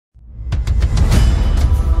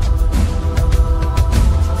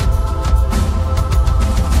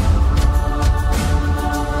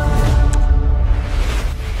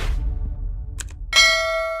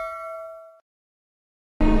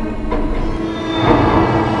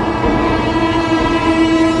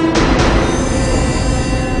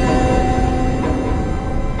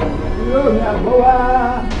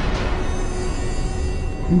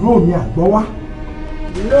ìró mi àgbọ́ wá.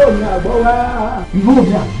 ìró mi àgbọ́ wá. ìró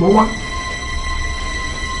mi àgbọ́ wá.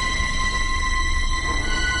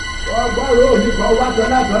 ọgbọ́rò mi kan wá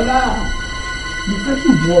tọ́lá. mo fẹ́ kí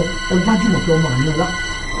ìwọ Ọlájùmọ̀kẹ́ ọmọ Àyànlá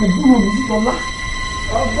kò gbúrò mi sí tọ́lá.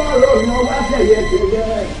 ọgbọ́rò mi wá tẹ̀yẹ.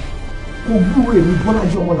 kò gbúrò èmi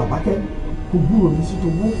Bọ́lájí ọmọ Làbákẹ́ kò gbúrò mi sí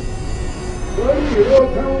Tògbó. lórí ìró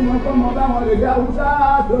kan mọ kọ́mọ báwọn lè dé Haúsá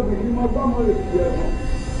tóbi ní mọ kọ́mọ lè fi ẹ̀kọ́.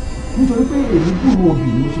 nítorí pé èmi gbúrò òbí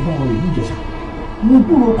ni mo ṣe báwọn rẹ̀ lù Ìjẹ̀ṣà mo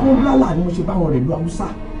gbúrò kọ́ńdálà ni mo ṣe báwọn rẹ̀ lù Haúsá.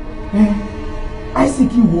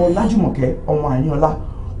 àìsíkì ìwọ Ọlájùmọ̀kẹ́ ọmọ Àyànlá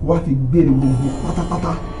wá fi gbére gbogbo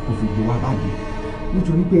pátápátá kò fi gbé wá báàgì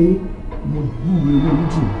nítorí pé mo gbúrò ewé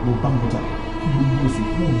méjì mo bá wọn jà kí gbogbo oṣù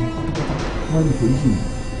fún òun pátápátá wọn lè forí jì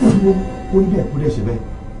mí dúró kó níbẹ̀ kó dẹ̀ ṣe bẹ́ẹ̀.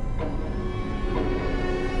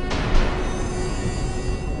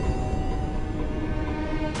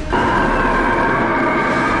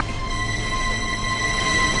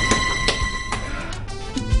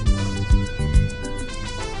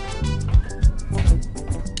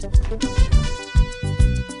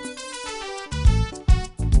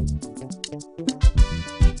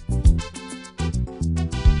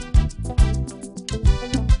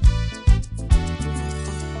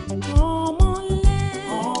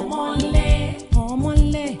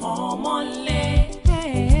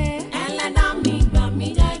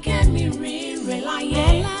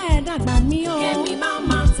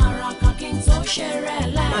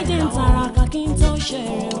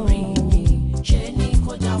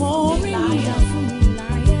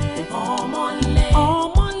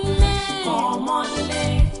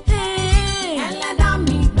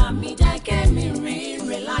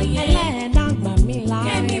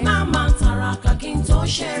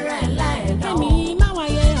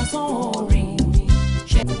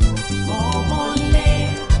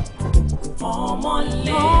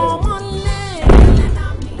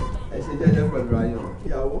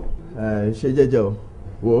 ṣe jẹ́jẹ́ o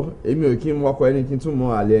wo èmi ò kí n wọkọ ẹni kí n tún mọ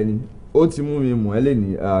àlẹ́ ẹni ó ti mú mi mọ̀ ẹ́ lè ní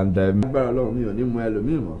agbára Ọlọ́run mi ò ní mọ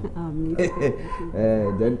ẹlòmíì mọ́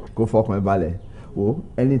kó fọkàn ẹ balẹ̀ wo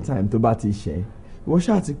anytime tó bá ti ṣẹ́ wọ́n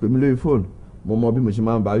ṣáà ti pè mí lórí fóònù mo mọ bí mo ṣe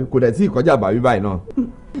máa ń bá wí kò dẹ̀ tí ìkọjá bá wí báyìí náà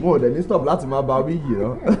mo ò dẹ̀ ní stop láti máa bá wí yìí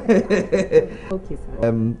rán.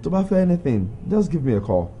 tó bá fẹ́ anything just give me a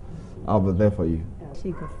call I'll be there for you.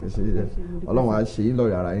 Ọlọ́run á ṣe yín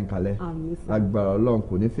lọ́ọ̀rẹ́ ara yín kalẹ̀ lágbára Ọlọ́run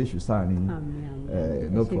kò ní fèsù sáàrin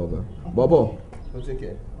no problem bọ́bọ̀ ó ti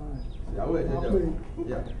kẹ̀ ìyàwó ẹ̀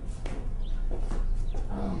jẹjẹ.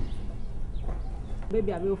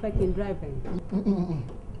 Baby, àbí o fẹ́ kí n drive ẹ̀.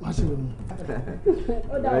 má ṣe lè mú.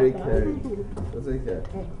 Very caring ó ti kẹ̀.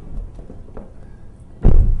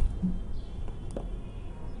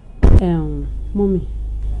 Mọ́mì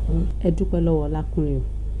ẹ dúpẹ́ lọ́wọ́ Ọlákùnrin o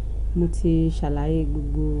mo ti ṣàlàyé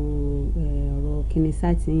gbogbo ọ̀rọ̀ kíní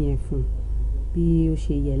sáìtì yẹn fún bí ó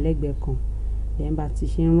ṣe yẹ lẹ́gbẹ̀ẹ́ kan ẹ̀yìn bá ti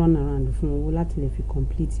ṣe ń run around fún owó láti lè fi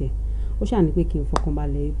complete ẹ̀ ó ṣàní pé kí n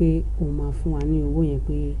fọkànbalẹ̀ pé òun máa fún wa ní owó yẹn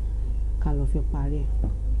pé ká lọ fi parí ẹ̀.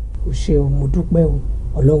 o ṣeun mo dúpẹ́ o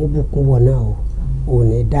Ọlọ́run bùkún wọ náà o ò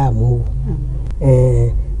ní dààmú o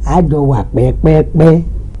àjọ wà pẹ́ẹ́pẹ́ẹ́pẹ́.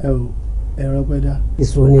 ẹ̀rọ pẹ́ dá.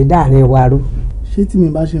 ìṣòro ní dáàrin wa rú. ṣé tí mi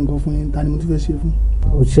bá ṣe nǹkan fún yín ta ni mo tún fẹ́ ṣe fún.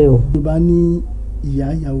 o ṣe o. Yorùbá ní ìyá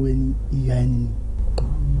ìyàwó ẹni ìyá ẹni ni.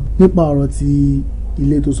 nípa ọ̀rọ̀ tí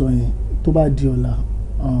ilé tó sọ yẹn tó bá di ọ̀la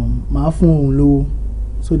màá fún òun lówó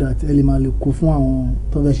so that ẹ lè máa lè kó fún àwọn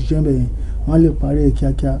tó fẹ́ ṣiṣẹ́ bẹ̀ yẹn wọ́n lè parí ẹ̀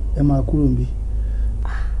kíákíá ẹ máa kúrò níbí.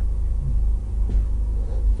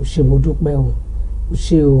 o ṣe mo dúpẹ́ o o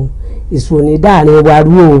ṣe o ìṣòro ní dáàrin wa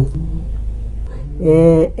rú o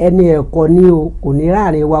ẹni ẹ̀kọ́ ni o kò ní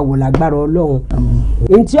ráàrin wa wò lágbára Ọlọ́run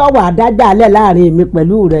ntí ọwọ́ àdágbà alẹ́ láàrin mi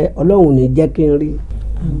pẹ̀lú rẹ Ọlọ́run ní jẹ́ kí n rí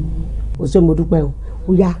o ṣe mo dúpẹ́ o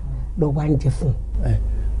ó yá lọ wá ń jẹ fún.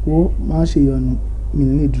 wo máa ṣe ìyọnu mi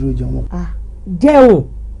nílé dúró jẹun. jẹun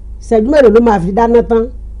ìṣẹ́jú mélòó ló máa fi dáná tán.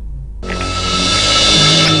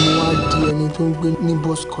 mo wá di ẹni tó ń gbé ní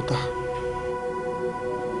bus quarter.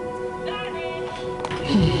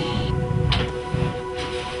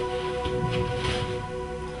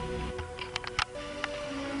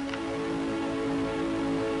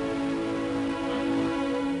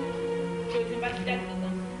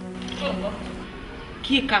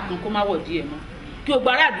 kí ìka kan kó má wọ̀ díẹ̀ mọ́ kí o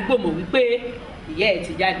gba ará àdúgbò mọ̀ wípé ìyá ẹ̀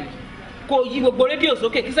ti jáde kó o yí gbogbo rédíò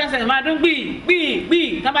sókè kí sẹ́sẹ̀ máa dún gbì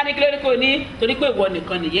tán bá ní kí lórí kò ní torí pé ìwọ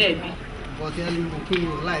nìkan nìyá ẹ̀ bí. bọ́tí ẹni mo kí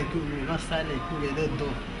o láì kí o lè rán sálẹ̀ kí o lè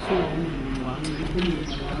lẹ́dọ̀ sí òun ìlú wa ní kí o lè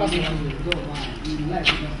rán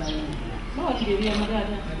sálẹ̀. báwo ti lè rí ọmọ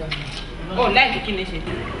dáadáa. ó láì kí ni ṣe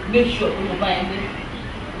make sure tí mo bá ẹ dé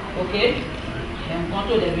ok nǹkan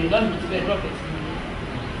tó dẹ̀ bèrè lọ́nà tí bẹ́ẹ̀ drop ẹ̀ sí mi.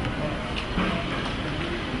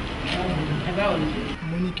 báwo ni.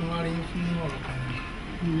 mo ní kí n wá rí yín fún ọ̀rọ̀ kan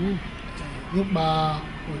nípa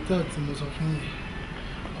hòtẹ́ẹ̀lì tí mo sọ fún yín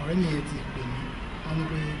ọ̀rẹ́ mi yẹn ti pè mí wọ́n ní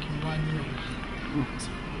pé kí n wá ní ọ̀rọ̀.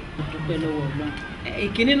 dúpẹ́ lọ́wọ́ Ọlọ́run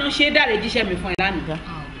ìkíní náà ṣé dáre jíṣẹ́ mi fún ẹ lánàá.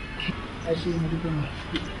 ẹ ṣe mo dúpẹ́ mọ́.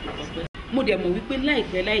 mo dẹ̀ mọ̀ wípé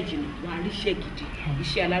láìpẹ́ láì jìnnà wàá rí iṣẹ́ gidi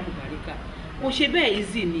iṣẹ́ alálùbáríkà kò ṣe bẹ́ẹ̀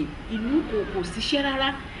easy ni ìlú kò síṣẹ́ rárá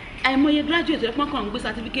àìmọye graduate ẹ̀pọ́n kan ń gbé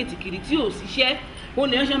certificate kiri tí ò síṣẹ́ ó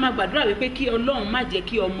lè ṣe máa gbàdúrà wípé kí Ọlọ́run má jẹ́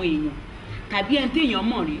kí ọmọ èèyàn tàbí ẹni tí èèyàn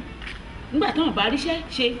mọ̀ rí nígbà táwọn bá ríṣẹ́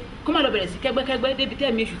ṣe kó má lọ bẹ̀rẹ̀ sí kẹ́gbẹ́kẹ́gbẹ́ débi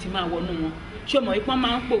tẹ́ẹ̀mí èṣù ti máa wọnú wọn ṣé ọmọ ìpọ́n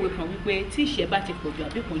máa ń pòwe kan wípé tí ìṣẹ́ bá ti pọ̀jù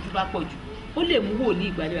àbí ìpọ́njú bá pọ̀jù ó lè mú wòlíì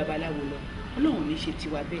ìgbàlẹ̀ babaláwo lọ Ọlọ́run ní ṣe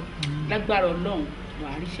tiwa bẹ́ẹ̀ lágbára Ọlọ́run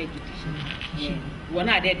wàá ríṣẹ́ gidi ṣe ìwọ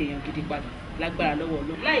náà dẹ́ẹ̀dẹ̀ èèyàn gidi padà lágbára lọ́wọ́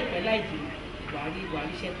Ọlọ́run láìpẹ́ láì jìnnà wàá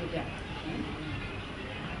ríṣẹ́ tó dáa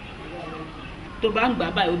tó bá ń gbà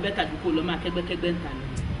báyìí ó bẹ́tà kó lọ máa kẹ́gbẹ́kẹ́gbẹ́ ń ta lọ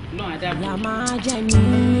Ọlọ́run adáàbò. ìyá máa jẹ mí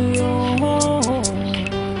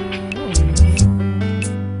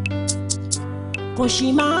kò sì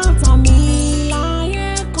máa tàn mí láyé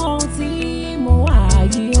kan tí mo wà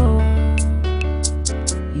yìí o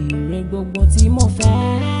ire gbogbo tí mo fẹ́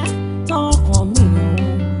tọkàn mi ò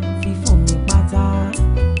fi fún mi pátá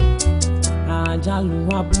àjálù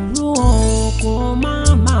aburú o kò má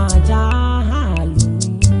máa já àlù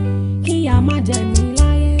kíyà má jẹ mí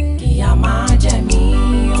láyé kíyà má jẹ mí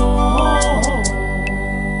o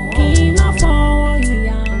kí n má fọwọ́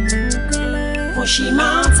ìyà mú kẹ́lẹ́ kò sì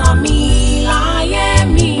máa tàn mí láyé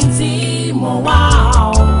mi tí mo wá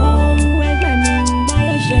ohun ẹgbẹ́ mi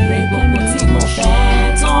láyé ṣe rẹ̀ gbogbo tí mo fẹ́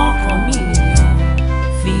tọkàn mi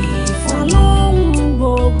fi fún lóhùn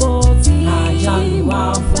gbogbo tí àjálù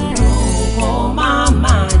aburú kò má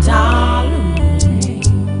máa já lù mí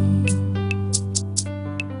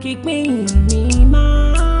kípín mi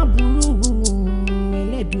máa burú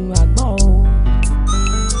ẹlẹ́dùn àgbọ̀ o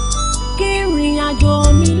kí ìrìn àjò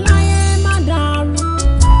mi láyé má dàrú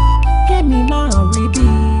kémi máa rí bí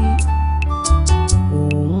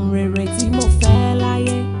ohun rere tí mo fẹ́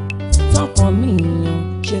láyé tọkàn mi yàn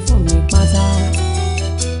ṣe fún mi pátá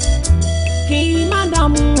kí n má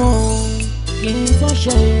dààmú o kí n tó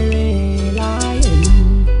ṣe rere láyé mi.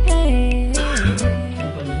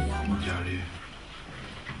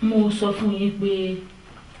 mo sọ fún yín pé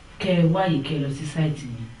kẹ́ ẹ wáyé kẹ́ ẹ lọ sí sáìtì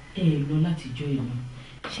yẹn ẹ lọ láti jọ ìmọ̀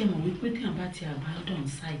ṣé mo wí pé tí àwọn bá ti abandon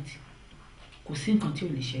site kò sí nǹkan tí ò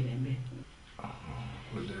lè ṣẹlẹ̀ ńbẹ̀.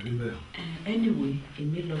 kò dẹ̀ rí bẹ́ẹ̀. anyway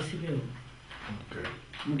èmi lọ síbẹ̀ o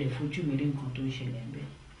mo dẹ̀ fojú mi rí nǹkan tó ń ṣẹlẹ̀ ńbẹ̀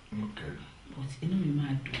but inú mi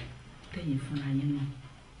máa dùn tẹ̀yìn fúnra yín náà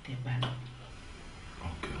tẹ̀ bá lọ.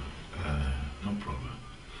 No problem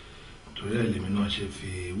torí ẹ̀ lèmi náà ṣe fi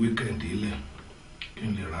wíkẹ̀ndì ilẹ̀ kí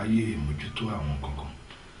n lè ráyè mójútó àwọn kankan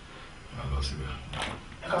máa lọ síbẹ̀.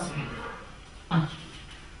 ẹ ká sọ.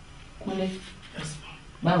 Kúnlé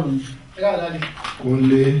báwo ni. ẹ ká dáadé.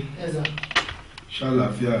 Kúnlé ẹ sà.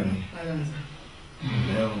 ṣàlàáfíà ni.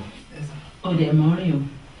 ẹ o. ọdẹ mọ rìn o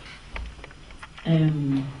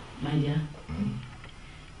my dear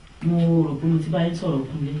mo rò pé mo ti bá yín sọ̀rọ̀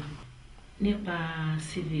Kúnlé nípa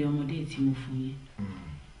CV ọmọdé tí mo fún yín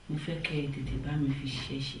mo fẹ́ kẹ́ ẹ tètè bá mi fi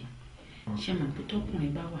ṣiṣẹ́ ṣe ṣe mọ̀ pé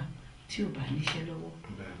tọkùnrin bá wà tí ò bá níṣẹ́ lọ́wọ́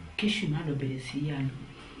kéṣù má lọ bẹ̀rẹ̀ sí yá lò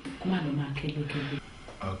kó má lọ máa kẹ́gbẹ́kẹ́gbẹ́.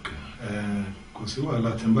 ok kò sí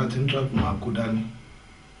wàhálà tí n bá ti ń travel máa kó dání.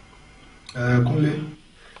 Kúnlé.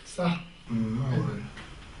 sá.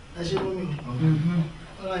 ẹ ṣe mú mi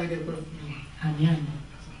ọlá yẹn kẹ́kọ̀ọ́ fún mi. àmì àmì.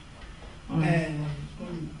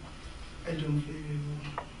 ẹ jọ ń fẹ́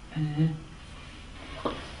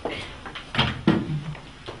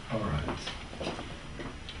all right.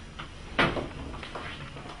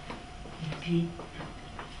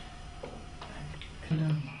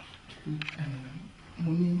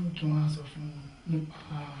 mo ní kí wọ́n á sọ fún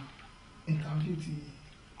nípa interview tí.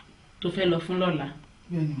 tó fẹ́ lọ fún lọ́la.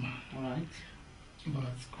 bẹ́ẹ̀ ni mà. all right.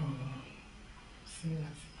 but kò sí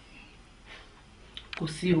àti. kò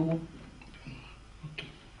sí owó. ok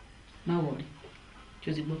má wọrí tí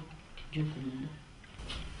o ti gbọ́ jókòó mọ́ bọ́.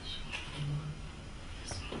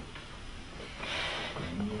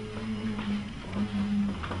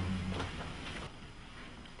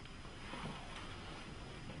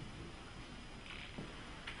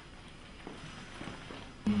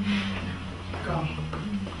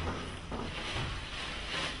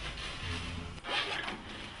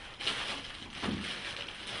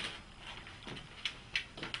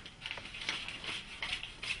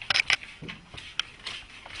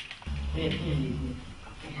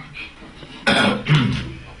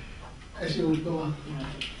 ẹ ṣe olùkọ́ wa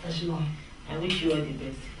ẹ ṣe wa. I wish you all the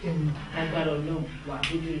best. Agbára Ọlọ́run wà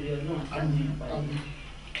lójú rẹ Ọlọ́run àti àmì ìpàdé.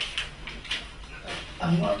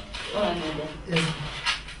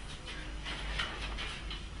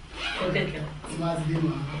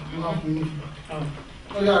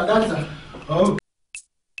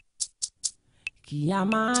 Kì á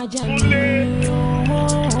máa jẹ mí. Ọmọ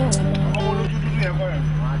olójú dúdú yẹn kọ́ yẹn.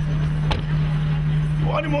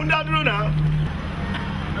 Wọ́n ní mò ń dá dúró náà.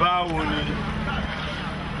 Báwo ni?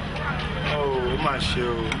 Ó mà ṣe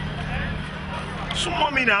o.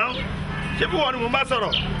 Súnmọ́ mi náà. Ṣé bí wọ́n ni mò ń bá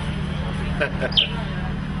sọ̀rọ̀?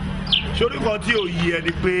 Sórí kan tí ò yí ẹ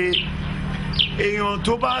ni pé èèyàn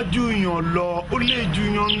tó bá ju èèyàn lọ ó lè ju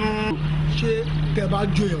èèyàn nú. Ṣé tẹ bá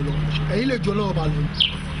ju èèyàn lọ ẹ̀yin lè ju ọlọ́wọ́ bá lọ?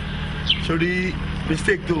 Sórí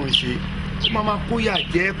mistake tó ń ṣe ó máa ma kóyà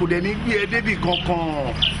jẹ́ kò dẹ̀ ní gbé ẹ débì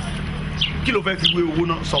kankan. Kí ló fẹ́ fi wé owó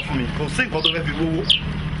náà sọ fún mi? Kò sí nǹkan tó fẹ́ fi wówó.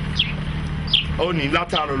 Ó ní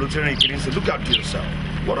látàárọ̀ ló ti rìn kiri sí look at yourself.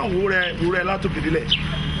 Gbọ́dọ̀ wo rẹ látòkè délẹ̀.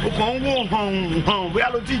 Ó kàn ń wò hàn bóyá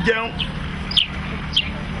ló ti jẹun.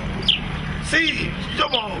 Sí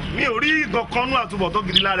ìjọba mi ò rí kankan nú àtúbọ̀tán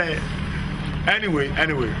gidi lára ẹ. Anyway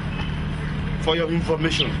for your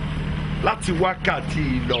information láti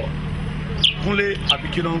wákàtí lọ Kúnlé àbí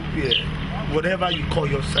kí ló ń pè ẹ́ whatever you call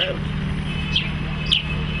yourself.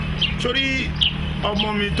 Sórí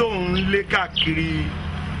ọmọ mi tó ń lé káàkiri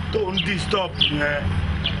tó ń disturb yẹn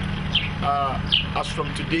as from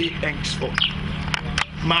today henceforth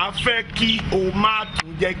màá fẹ́ kí o má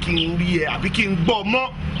tún jẹ́ kí n rí ẹ àbí kí n gbọ́ mọ́.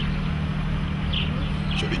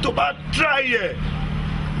 Sórí tó bá try ẹ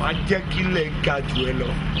máa jẹ́ kí ilẹ̀ ga jù ẹ lọ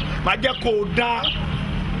máa jẹ́ kó o dá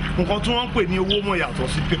nǹkan tí wọ́n ń pè ní owó mọ̀ yàtọ̀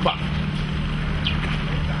sí pépà.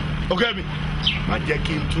 Okay mi máa jẹ́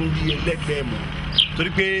kí n tún rí ẹlẹ́gbẹ̀ẹ́ mọ́ torí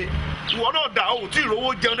pé ìwọ náà dà ó tí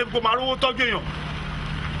ìrówó jẹun débi kó máa rówó tọ́jú èèyàn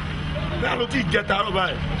bẹ́ẹ̀ ló ti jẹ tààrọ̀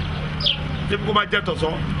báyìí débi kó máa jẹ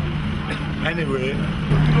tọ̀sán. Anyway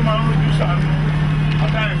kí ló máa ń rojú sàánú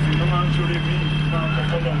adáyẹ̀sì ló máa ń ṣoore bí máa ń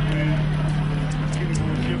kọ́kọ́ lọ pé kí ni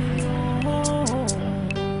mo ṣe fún.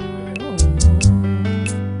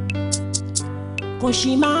 Kò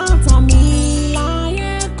sì máa tàn mí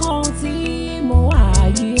láyé kan tí mo wà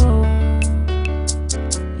yìí o.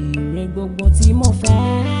 Ire gbogbo tí mo fẹ́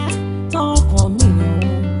tọkàn mi ò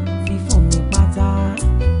fi fún mi pátá.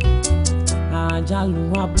 Àjálù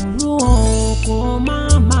aburú o kò má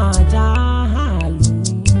já àlù.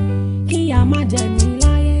 Kíyà má jẹ mí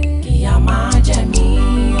láyé. Kíyà má jẹ mí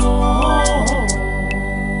o.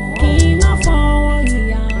 Kí n má fọwọ́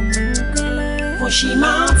ìyà mú kẹ́lẹ́. Kò sì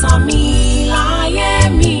máa tàn mí láyé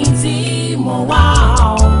mi tí mo wá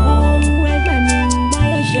ohun ẹgbẹ́ mi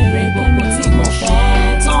láyé ṣeré gbogbo tí mo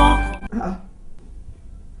fẹ́ tán.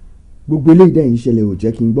 Gbogbo eléyìí dẹ́yìn ṣẹlẹ̀ ò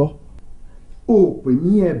jẹ́ kí n gbọ́. O pè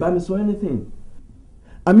mí ẹ bá mi sọ anything.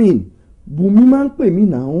 I mean Bùnmi máa ń pè mí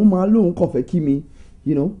náà òun máa lóun kàn fẹ́ kí mi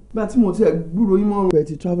you know. Bá tí mo ti ẹ̀ gbúròó yín mọ́ ẹ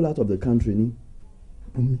ti travel out of the country ni.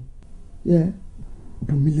 Bùnmi. Yeah.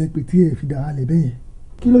 Bùnmi lẹ́pẹ̀ tí ẹ fi dà á lẹ̀ bẹ́yẹn.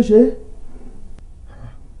 Kí ló ṣe é?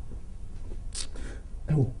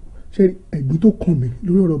 Ẹ wò ṣe ẹ̀gbín tó kàn mí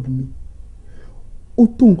lórí ọ̀rọ̀ Bùnmi ó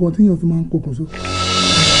tó nǹkan tí èèyàn fi máa ń kókun só.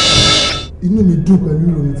 Inú mi dùn pẹ̀lú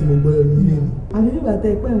ìròyìn tí mo gbọ́ ẹnu ilé mi. àbí nígbà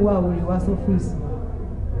tẹ́ ẹ pẹ́ ń wá àwòrán wá sọ́fíìsì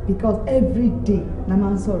because every day la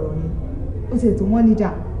máa ń sọ̀rọ̀ yín ó ti ètò wọ́n níjà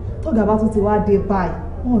tọ́gà bá tún ti wá dé báyìí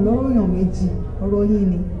wọn lọ́rọ̀ èèyàn méjì ọ̀rọ̀ yín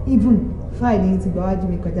ni even fáìlì yín ti gbà wájú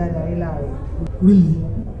mi kọjá darí láàárọ̀. Really?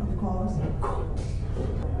 Of course.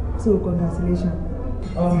 So congratulations.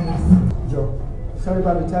 Jọ sáré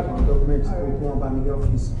bá mi type àwọn document òkú wọn bá mi ní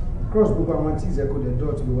ọ́fíìsì cross gbogbo àwọn tí ìzẹ́kọ̀ dẹ̀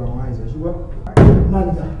dot gbogbo àwọn àìsàn ṣùgbọ́n.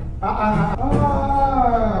 Manager.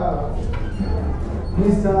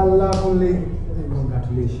 Mr. Lakunle,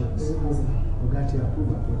 congratulations. Oga ti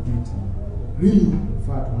approve appointment. Really? In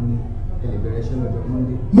fact, wọ́n ní celebration lọ́jọ́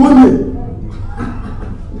Monday. Monday.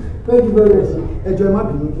 Thank you very much. Ẹjọ́ ẹ má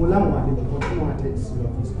bínú mo láwọn àlejò kan tí wọ́n attend sí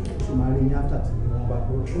ọ́fíìsì so máa rí ní after tí wọ́n bá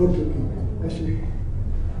kọ́. Okay, ẹ ṣe.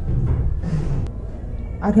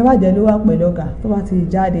 Akẹ́bàjẹ́ ló wà pẹ̀lú ọ̀gá tó bá ti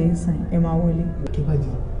jáde ìsìn ẹ máa wọlé.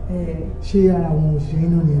 Akẹ́bàjẹ́ ṣé ara àwọn òṣèré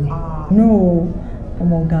náà ni ẹ̀rọ? No,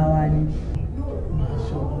 ọmọ ọ̀gá wa ni. Máa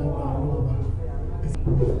ṣe ọ̀pọ̀lọpọ̀ àwọn ọba.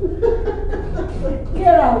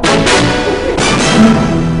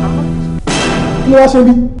 Kí ló wá ṣe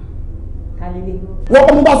bí? Kálílé. Wọ́n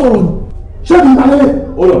kọ́ mú bá sọ̀rọ̀ ni. Ṣé kì í kálílé?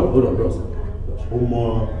 Hold on, bros. Ó mọ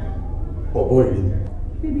ọ̀bọ ìrìn ni.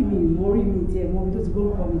 Bébí mi ìmọ̀ orí mi tiẹ̀ mọ́ mi tó ti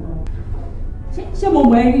gbórúkọ mi kan. Ṣé mo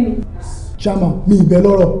mọ̀ ẹ́ rí ni? Chairman, mi ìbẹ̀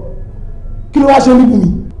lọ́rọ̀. Kí ló wá ṣe níbù mi?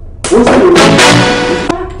 Ó ń sẹ́yìn olóògbé.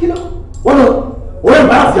 Kí ló? Wọ́n lọ, òun ẹ̀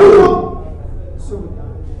bá àti àwọn olóògbé.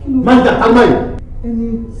 Máa ń jà tá máa yìí. Ẹni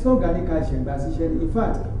tí ọ̀gá ní ká ṣe ìgbà síṣẹ́ ní in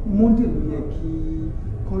fact Monday ló yẹ kí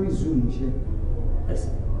kọ́rí zoom ṣe. Ẹ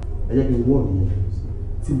jẹ́ kí n wọ̀ nìyẹn.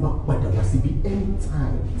 tí bá padà wá síbi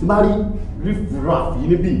anytime tí bá rí riff-raff yìí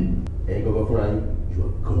níbí ẹ̀yin gangan fúnra yín you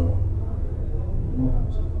are gone.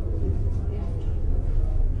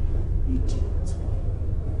 Idiot.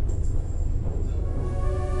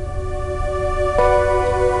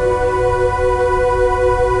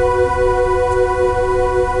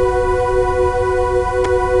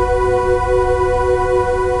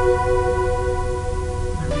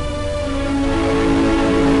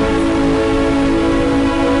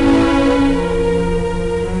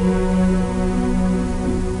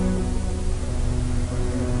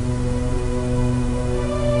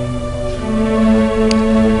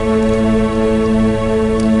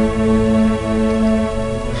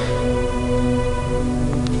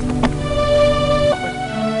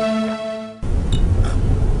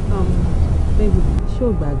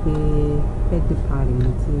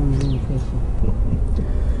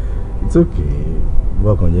 It's okay.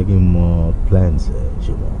 Work on making more plans,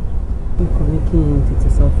 Shimo. I'm going to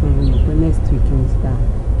sọ fún ẹ pé next week in start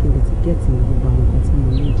to get in gbogbo àwọn nǹkan tí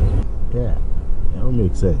mo need. Yeah, that will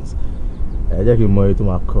make sense. I just give more to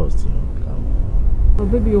my cost, you know. Oh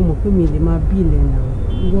baby, o mọ̀ pé mi lè máa bill ẹ náà.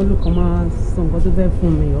 Ìwọ ló kàn máa sọ nǹkan tó fẹ́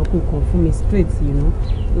fún mi, or kò kàn fún mi straight, you know.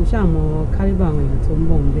 O ṣáà mọ̀ caliber àwọn èèyàn tó ń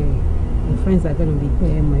bọ̀ ńbẹ̀. My friends are gonna be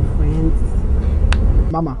there, my friends.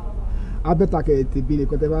 Mama, abẹ́ta kẹ̀tẹ̀ béèrè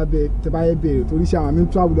kan tẹ́ bá yẹ béèrè torí ṣe àwọn mi ń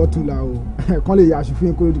travel lọ́tún la o kán lè yà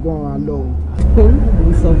aṣòfin kó lójú kó wọn lọ o.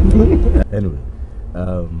 Anyway,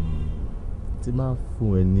 tí máa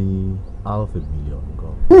fún ẹ ní $500,000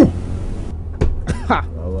 nǹkan.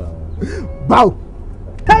 Bow.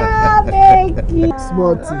 Thank you.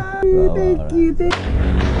 Small thing. Thank you.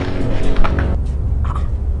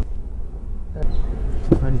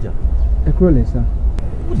 Manager. Ẹ kúrò lẹ́ sá.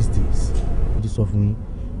 What is this? Mo ti sọ fún yín.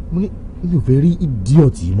 Mo ní mi ò fẹ́ rí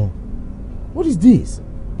idiot yìí mọ́. What is this?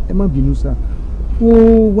 Ẹ má bínú sá. Ó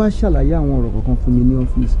wá ṣàlàyé àwọn ọ̀rọ̀ kankan fún mi ní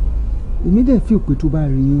ọ́fíìsì. Èmi dẹ̀ fi òpè tó bá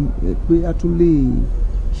rí yín pé a tún lè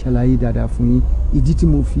ṣàlàyé dáadáa fún yín. Ìdí tí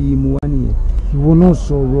mo fi mú wá nìyẹn. Ìwọ náà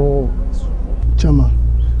sọ̀rọ̀. Chama,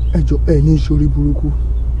 ẹ jọ ẹ ní ìṣòrí burúkú.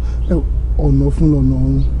 Ọ̀nà fún lọ́nà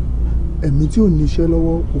ọ̀run. Ẹ̀mí tí ò níṣẹ́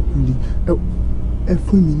lọ́wọ́ òkùnrin. Ẹ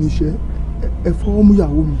fún mi níṣẹ́. Ẹ fọwọ́ mú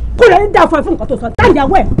ìyàwó mi. Kó lè ní dà fún ẹ fún nǹkan tó sọ.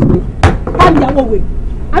 Táyàwó ẹ̀. Táyàwó wẹ̀.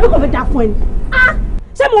 Àbí kò fẹ́ dà fún ẹ ni.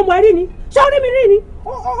 Ṣé mo mọ̀ ẹ́ rí ni? Ṣé orí mi rí ni? O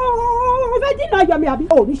fẹ́ dínà ayọ̀ mi àbí?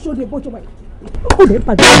 O ní ṣòde bó ṣe wẹ̀. Kó lè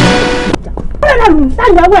pàdé. Kó lè lù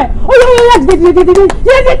táyàwó ẹ̀. Ó yẹ dìde.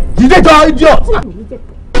 Dìde jọ idiot.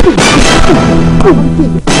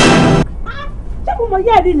 Ṣé mo mọ̀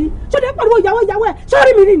yẹ́ ẹ̀ rí ni? Ṣé o lè pàdé ìyàwó ẹ̀? Ṣé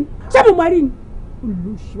orí mi rí ni? Ṣé mo mọ̀ ẹ́ rí ni?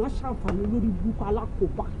 Olùṣọ́ ṣàǹfààní lórí burúkú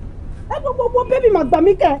alákòóbá. Ẹ gbogbo bébì mà gbà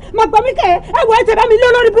mí kẹ́ ẹ wọ ẹ tẹ bá mi lé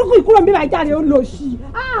olórí burúkú ìkúrò mi máa jáde ó lọ sí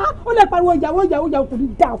ó lè pariwo ìyàwó kò ní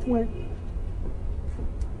dáa fún ẹ.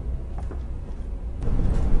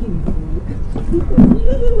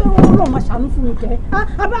 Ọlọ́run máa ṣàánú fún mi kẹ́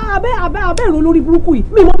abẹ́ ìrò olórí burúkú yìí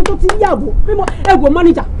mi mọ́ tó ti ń yàgò ẹ̀gbọ́n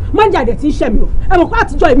mánéjà dẹ̀ ti ń ṣẹ̀ mi o ẹ mọ̀ pé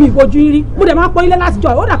àtijọ́ èmi ìbojú yín rí mo dẹ̀ máa pọ́n ilé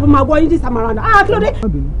látijọ́ ó dà pé máa gbọ́ yín dí samaranda kí ló dé.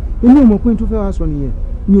 Inú ò mọ̀ pé n tó fẹ́ wá sọ nìyẹn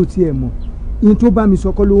mi ò tiẹ̀ mọ̀ ìyẹn tó bá mi sọ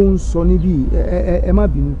kọ́ ló ń sọ níbí ẹ má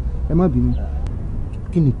bínú.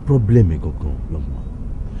 Kí ni problem ẹ gangan lọ́mọ?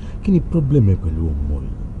 Kí ni problem ẹ pẹ̀lú ọmọ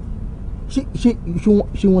yìí? Ṣé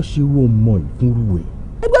wọ́n ṣe irú ọmọ yìí fún irú ẹ̀?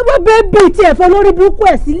 Gbogbo bébì tí ẹ̀fọ́ lórí burúkú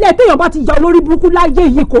ẹ̀ sílẹ̀ téèyàn bá ti yọ lórí burúkú láyé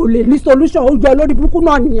yìí kò lè ní solution ó yọ lórí burúkú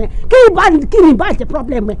náà nìyẹn kí ni bá jẹ́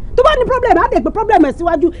problem ẹ̀ tó bá ní problem ẹ̀ á dẹ̀ gbé problem ẹ̀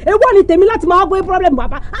síwájú èwo ni tèmi láti máa gbé problem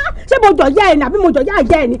bàbá ṣé mo jọ yá ẹ̀ ni àbí mo jọ yá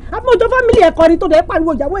ẹ̀ ni àbí mo jọ family ẹ̀ kọ́ ni tó dẹ̀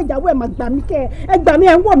pariwo ìyàwó ẹ̀ mà gbà mí kẹ́ ẹ gbà mí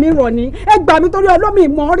ẹ̀ ń wọ̀ mí rọ̀ ni ẹ gbà mí torí ọlọ́mì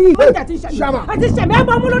mọ́ rí ẹ ti ṣẹ̀mí ẹ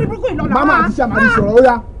bọ́ mú lórí burúkú ìlọ́nà. Mama àti Ṣàmà ní sọ̀rọ̀ ó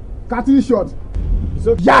yá cutting short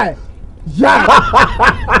yá ẹ̀.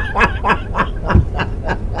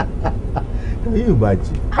 Can you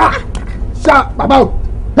imagine? Ṣá bàbá o.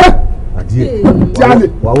 Adie. Jale.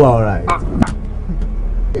 Wà all right.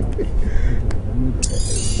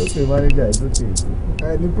 Okay, manager, it's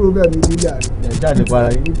okay. Ní problem ní ilé àná. Ẹ jáde para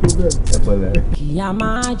yín. Ní problem. Ẹ pẹ̀lẹ́. Kìyà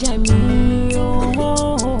máa jẹ mí o.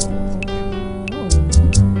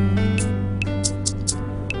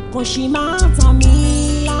 Kò sì máa tàn mí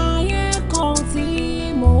láyé kan tí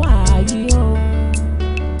mo wà yìí o.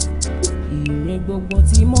 Ire gbogbo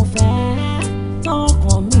tí mo fẹ́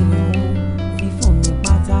tọkàn mi ò fi fún mi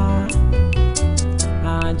pátá.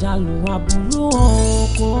 Àjálù aburú o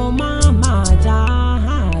kò má já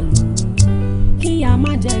àlù. Kíyà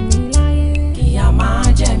má jẹ mí láyé. Kíyà má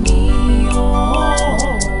jẹ mí o.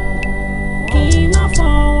 Kí má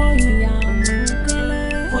fọwọ́ ìyà mú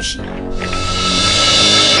kẹ́lẹ́. Kò sí.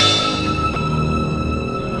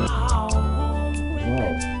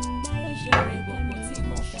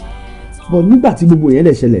 but nígbà tí gbogbo yẹn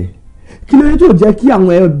lè ṣẹlẹ̀ kí ló dé tó jẹ́ kí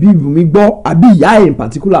àwọn ẹbí Bùnmi gbọ́ àbí ìyá ẹ̀ in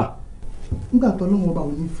particular. nígbà tó lọ́wọ́ ọba ò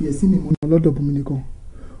ní fi ẹ̀sìn mi mọ́ lọ́dọ̀ Bùnmi nìkan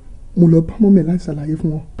mo lọ bá mọ́mí láti ṣàlàyé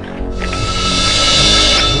fún wọn.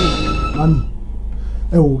 mami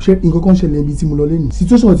ẹ ò ṣe nǹkan kan ṣẹlẹ̀ ibi tí mo lọ lẹ́nu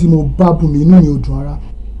situation tí mo bá Bùnmi inú mi ò dùn ara.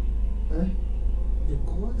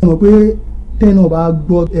 ẹ mọ̀ pé tẹ́ẹ̀ náà bá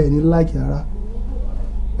gbọ́ ẹ̀ ní láìkì ara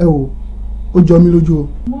ẹ ò ó jọ mí lójú o.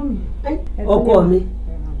 ọkọ mi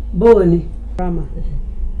bóò ni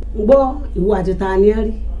gbọ́ ìwọ àti ta ni ẹ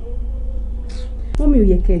rí. mọ́mí ò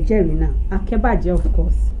yẹ kẹ́ ẹ jẹ́rìí náà akẹ́bàjẹ́ of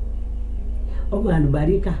course. ọmọ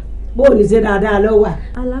àlùbáríkà bóò ní ṣe dáadáa lọ wà.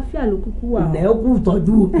 àlàáfíà ló kúkú wà. ilẹ̀ ó kú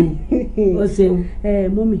tọ́jú mi ó ṣeun.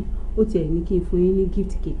 mọ́mí ó tiẹ̀ ní kí n fún yín ní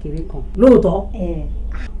gift kékeré kan. lóòótọ́.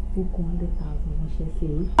 ó kọ́ 100,000 ránṣẹ́ sí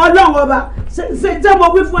yín. ọlọ́run ọba ṣé mo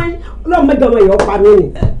wí fún yín ọlọ́run mẹ́jọ ọmọ yẹn ọ̀pá mi ni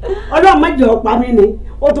ọlọ́run mẹ́jọ ọ̀pá mi ni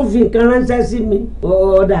ó tún fi nǹkan ránṣẹ́ sí mi.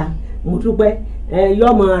 ọ̀dà mo dúpẹ́ yọ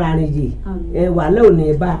ọmọ ràrìn jì wàhálà ò ní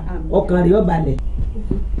bá ọkàn rẹ̀ ó balẹ̀.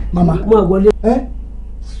 mama mo wọlé.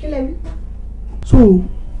 so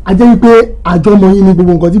a jẹ́ wípé àjọmọ yín ní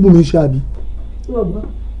gbogbo nǹkan tí Bùnmi ṣe àbí.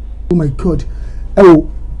 oh my god ẹ wo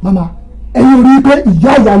mama ẹ̀yin ò rí pé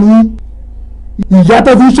ìyá ni ìyá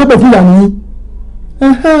tó fi ń ṣépè fún ìyá ni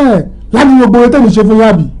láti gbogbo ohun tẹ́mi ṣe fún yín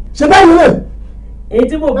àbí. ṣe báyìí rẹ̀. èyí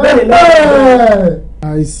tí mo bẹ̀rẹ̀ lọ́wọ́.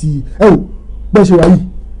 àìsí ẹ wò bẹ́ẹ̀ ṣe wáyé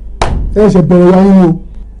ẹ ṣe bẹ̀rẹ̀ wáyé ni o.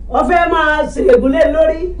 wọ́n fẹ́ máa ṣègùn lé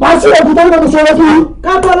lórí. máa ṣègùn tó ní kò sọ̀rọ̀ fún yín.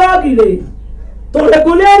 kábọ́lọ́ọ̀gì rè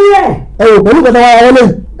tòlẹ́gùn lérí ẹ̀. ẹ wò pẹ̀lú kọta wa wọlé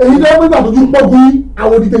èyí ló ń gbà tó tún pọ̀ fún yín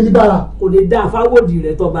àwòdì tẹ̀mí bára. kò lè dá fáwọ́dì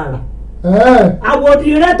rẹ tó bára. àwòdì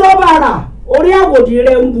rẹ tó bára orí àwòdì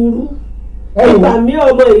rẹ ń burú. ìgbà mi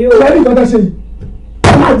ọmọ yìí o. sẹ́ni kan tẹ́ ṣe yìí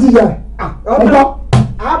ẹ máa jìyà ọ̀dọ́.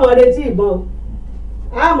 àmọ̀ retí ìbọn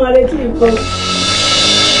àmọ̀ retí ìbọn.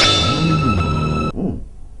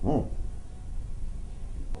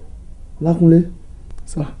 Lákúnlé.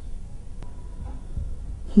 sá.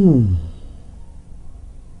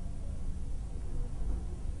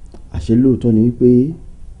 àṣé lóòótọ́ ni wípé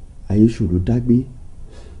ayé ṣòro dágbé.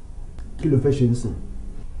 kí ló fẹ́ ṣe ń sìn.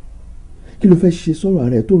 kí ló fẹ́ ṣe sọ̀rọ̀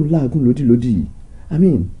rẹ̀ tó ń láàgùn lódìlódì yìí I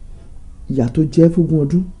mean ìyà tó jẹ́ fógún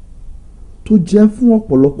ọdún tó jẹ́ fún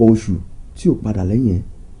ọ̀pọ̀lọpọ̀ oṣù tí ò padà lẹ́yìn ẹ̀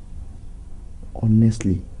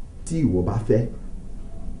honestly tí ìwọ bá fẹ́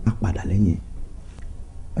á padà lẹ́yìn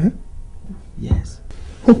ẹ̀. Yes.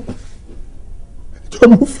 ẹjọ́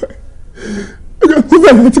mo fẹ́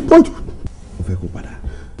ẹ ti pọ̀ jù. mo fẹ́ kó padà.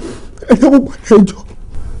 ẹjọ́ mo padà ẹjọ́.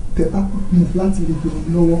 tẹ bá mú láti lè gbèrò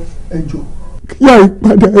lọ́wọ́ ẹjọ́ kíyà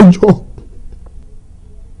ìpadà ẹjọ́.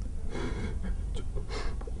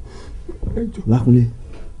 Lákúnlé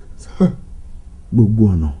gbogbo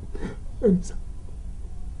ọ̀nà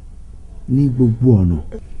ní gbogbo ọ̀nà.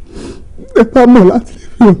 ẹ bá mọ̀ láti lè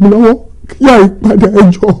fi ràn mí lọ́wọ́ kíyà ìpadà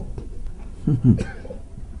ẹjọ́.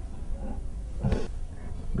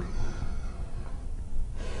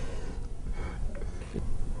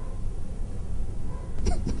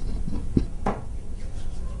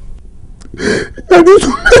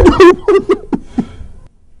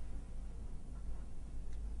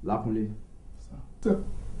 Lákúnlé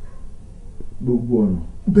gbogbo ọ̀nà.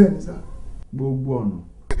 bẹ́ẹ̀ ni sá. gbogbo ọ̀nà.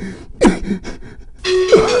 bẹ́ẹ̀ kì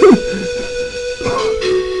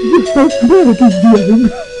í di àyè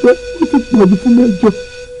pé ó ti pọ̀ jù fún mẹ́jọ.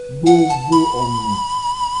 gbogbo ọ̀nà.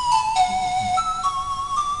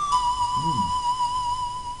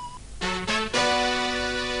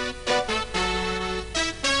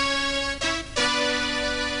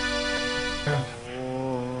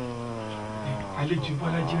 àlejò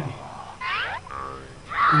Bọ́lájí rè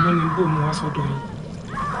iná ni bó mu wá sọ́dọ̀ yìí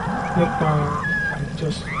nípa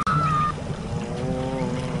àjọsìn.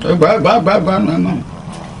 gbàgbàgbàgbà náà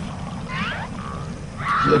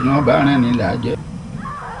ṣé ní wọn bá rìn ní làájẹ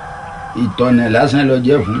ìtọ̀nà lásán lọ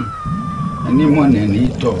jẹ́ fún ẹni mọ̀nà ní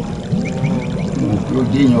ìtọ̀ mo fi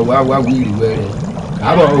ojú èèyàn wá wá wíìlì wẹ̀rẹ̀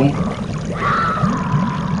káàbọ̀ ọ̀hún.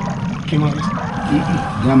 kí n máa bẹ.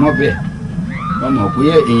 gan mọ́ bẹ́ẹ̀ wọ́n mọ̀ pé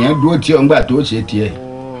èèyàn dúró tí ọ̀ ń gbà tó ṣe tiẹ̀.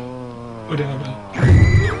 ó dára báyìí.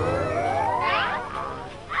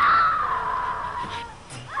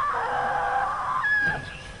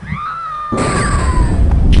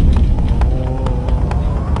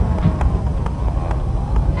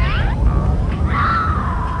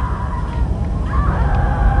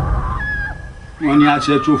 wọ́n ní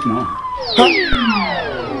aṣẹ tó fún ọ.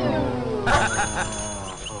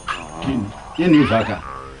 kí ni ìfàkà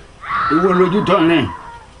ìwọ lójú tọ́ rìn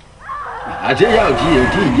àṣeyà ò tí ì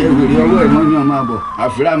jẹ́ wèrè ọwọ́ ẹ̀ mọ́ ní ọmọ àbọ̀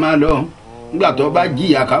àfírà máa lọ nígbà tó bá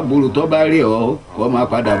jìyà kágbóró tó bá rí ọ kó máa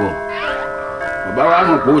padà bọ̀ bàbá wa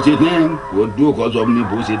mọ̀ bó ṣe tán kò dúró kó sọ fún mi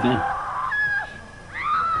bó ṣe tán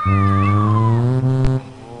mo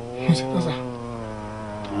ṣe tán sà.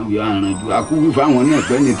 àwọn arìnrìnàjò akúwí fáwọn náà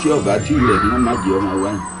pẹ́ ní tí ọba tí rẹ̀ ni wọ́n má jẹ́ ọmọ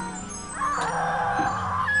wáyé.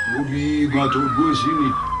 mo bí gan tó gbó sí ni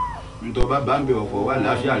nítorí bá bá ń bẹ ọ̀fọ̀ wà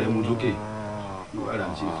láfíà rẹ̀ mú sókè ló wà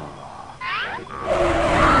láti ṣe.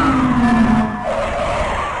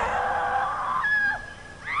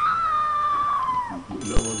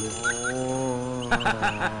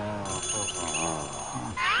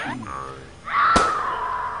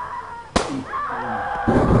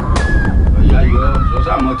 ọ̀yà yọ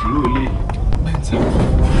sọ́sàmọ́ tìlú òye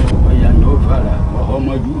ọ̀yà yọ fara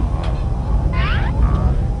ọmọdú.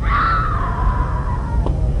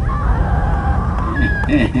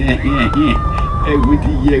 ẹ̀wù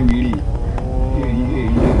ti yẹ wìrì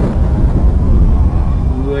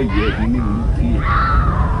owó ọ̀yẹ̀ nínú ìlú tí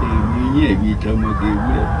èmi yín ẹ̀mí tọmọdé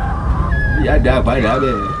wúrẹ́ ìyá dá padà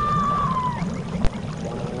bẹ́ẹ̀.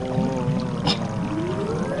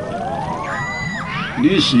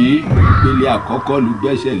 nísìnyí ìpele àkọ́kọ́ ló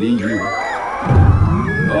gbẹ́sẹ̀ léyìí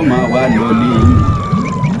o ọmọ wa lọ léyìí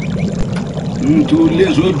nítorí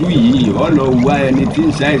lẹ́sọ̀dù yìí ọ lọ wá ẹni tí ń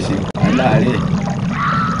ṣàìsàn aláàárẹ̀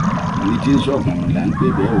ẹni tí ń sọ̀kùn là ń pè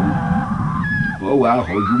bẹ́ẹ̀ o ọ wà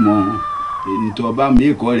ọdún mọ́ ẹni tó bá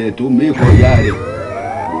mẹ́kọ̀ rẹ̀ tó mẹ́kọ̀ ya rẹ̀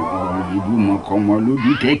ìdúmọ̀ kọ́mọ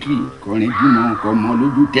lójú tẹ́kì kọrin dúmọ̀ kọ́mọ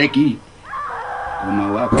lójú tẹ́kì ọmọ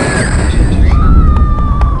wa kọ́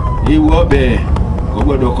ìwọ bẹ́ẹ̀ kò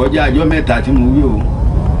gbọ́dọ̀ kọjá ọjọ́ mẹ́ta tí mo wí o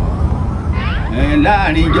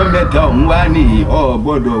láàrin ọjọ́ mẹ́ta ọ̀hún wá ní ọ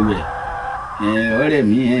gbọ́dọ̀ wẹ̀ ọ̀rẹ́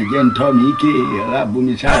mi jẹ́ ń tọ́ mi ké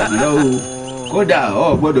alábomi sára lọ́wọ́ kódà ọ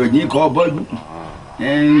gbọ́dọ̀ yín kọ́ bọ́jú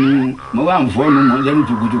mo wá ń fọ́nu mọ́ lẹ́nu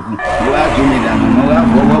tukutuku mo wá tún mi dànù mo wá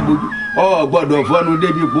fọwọ́ bójú ọ gbọ́dọ̀ fọ́nu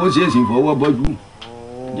débi kó ṣèṣì fọwọ́ bọ́jú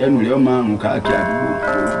jẹ́nu rẹ̀ máa rùn káàkiri àdúgbò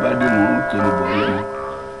bá dé wọn kiri bọ̀ lẹ́nu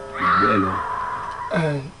ìgbẹ́ lọ.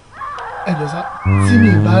 ẹ jọ sá tí mi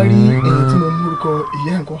bá rí ẹ̀yìn tí mo mú orúkọ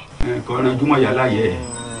ìyá ẹ̀ kọ́. kọ́ran júmọ̀ yàrá yẹ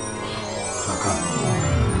kàkà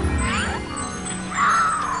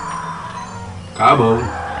káàbọ̀.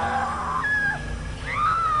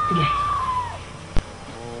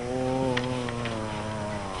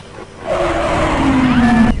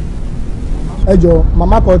 ẹ jọ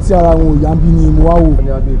màmá kan tí ara wọn ò yá ń bí ni mo wá wò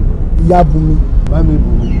ìyá Bùnmi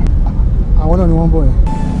àwọn náà ni wọ́n bọ̀ yẹn.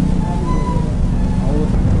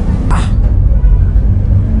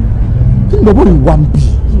 kí ni bọ́bọ́ ìwà ń bì.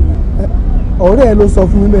 ọ̀rẹ́ ẹ ló sọ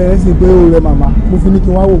fún mi bẹ́ẹ̀ sí pé ó rẹ màmá mo fi ní kí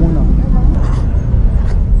n wá wò wọ́n náà.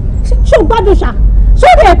 ṣé o gbádùn ṣá ṣé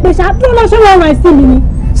o rẹ̀ pè ṣá dúró lọ ṣé wọ́n rán ẹ sí mi ni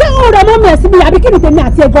ṣé o rẹ̀ mọ́ mi ẹ̀ síbi àbí kí ni tèmi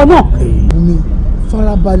àti ẹ̀gọ́ náà. mi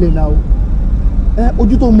farabalẹ̀ náà o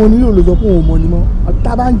ojú tó mọ nílò ló sọ pé òun mọ ni mọ́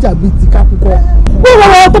tá a bá ń jà bíi ti ká púpọ̀. wíwọ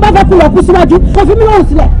tó bá fẹ́ kú lọ kú síwájú kò fi mí lọ́rùn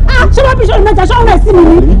sílẹ̀ ṣé wọ́n fi ṣọ́ọ̀rọ̀ mẹ́ta ṣọ́ọ̀rọ̀ ẹ̀ sí mi ni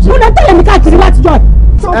mo lè tẹ̀lé mi káàkiri látijọ́ ẹ̀.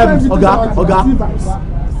 ọ̀gá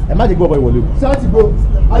ẹ má jẹ́ gbọ́ ọ̀bọ ìwọlé o. ṣé a ti gbọ́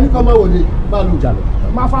a ní ká má wọlé máa lò jalè.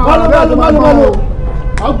 máa lò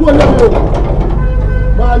agbó olóòwò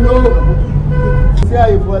máa lò sí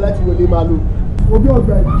àyè fún ẹ láti wọlé máa lò. òbí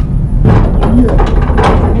ọgbà yìí ẹ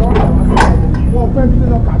wọn fẹ́ fi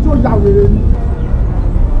lọ kà tó ya wèrè ni.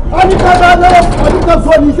 a ní ká máa lọ ọdún kan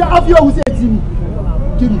sọ ní iṣẹ́ àfi òun ṣe tì mí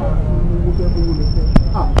kí ni.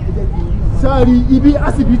 sáré ibi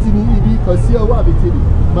asibiti ni ibi kan sí ọwọ́ àbẹ̀tẹ̀lẹ̀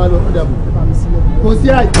máa lọ ọ̀dà bò kò sí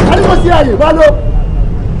àyè a ní kò sí àyè máa lọ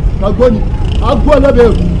agbó ni agbó olóbe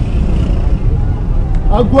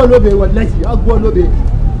agbó olóbe wọ̀ lẹ́sì agbó olóbe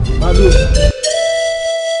máa lọ.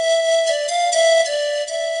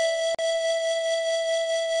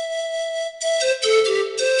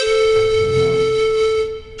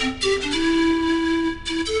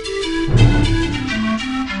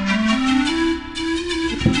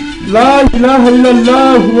 La ilaha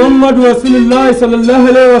illallah Muhammadu Rasulullah sallallahu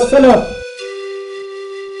alaihi wasallam.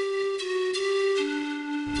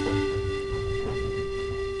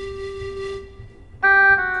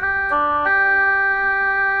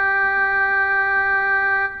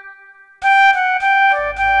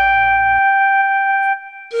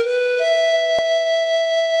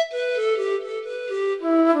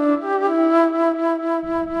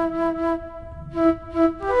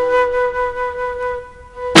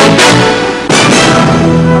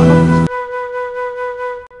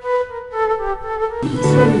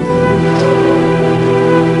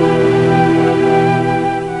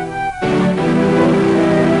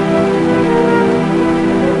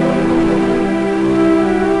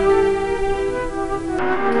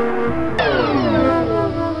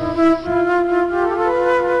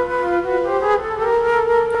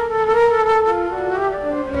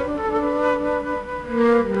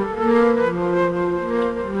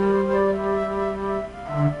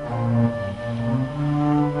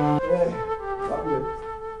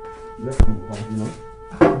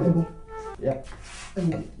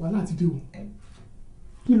 wàhálà ti dé o.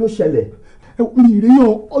 kí ló ṣẹlẹ̀. mi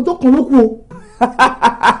ìrèyàn ọjọ́ kan ló kù o.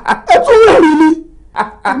 ẹ tún rẹ́rìn ni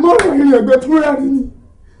mọ́rọ̀ ìrìn ẹ̀gbẹ́ tún rẹ́rìn ni.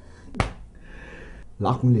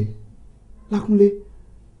 Lákúnlé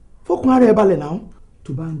fọkàn ara ẹ balẹ̀ náà.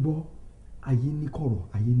 tó bá ń gbọ́ ayé ní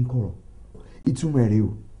kọ̀rọ̀ ìtumọ̀ rẹ̀ o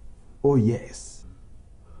oh yes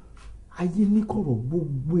ayé ní kọ̀rọ̀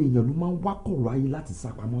gbogbo èèyàn ló máa ń wá kọ̀rọ̀ ayé láti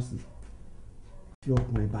sápamọ́ sí fi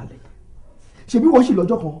ọkàn ẹ balẹ̀ ṣebí wọ́n ṣì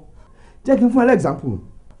lọ́jọ́ kan jẹ́ kí n fún ẹ lẹ́gzámpù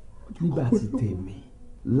nígbà tí tèmi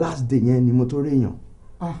last day yẹn ni mo tó rí èèyàn.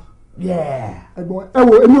 ẹ̀gbọ́n ẹ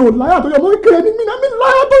wo èmi ò láyà tó yẹ mo kéré ní mi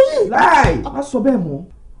láyà tó yìí. láì má sọ bẹ́ẹ̀ mọ́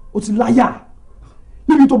o ti láyà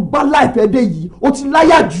níbi tó bá láìpẹ́ dé yìí o ti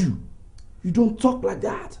láyà jù you don't talk like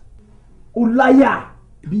that o láyà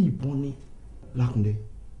bí ìbọn ni. Lákúnlé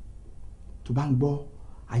tó bá ń gbọ́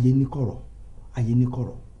ayé ní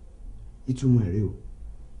kọ̀rọ̀ ìtumọ̀ ẹ̀rẹ́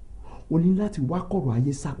o ní láti wá kọ̀rọ̀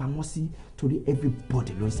ayé sápamọ́ sí torí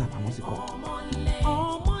everybody ló ń sápamọ́ sí kọ̀rọ̀.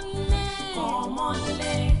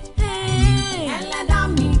 ọmọlé ẹlẹ́dà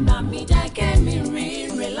mi gbà mí jẹ́ kẹ́mi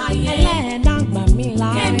rírè láyé ẹlẹ́dà gbà mí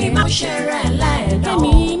láyé kẹ́mi má ṣe rẹ̀ lẹ́ẹ̀dọ́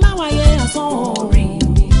kẹ́mi má wáyé ọ̀sán orí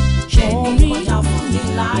mi ṣe ní kọjá fún mi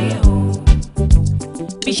láyé o.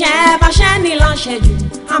 bíṣẹ́ bá ṣẹ́ ní láṣẹ́jù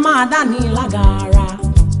a máa dá ní lágara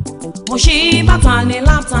mo ṣí bàtà ní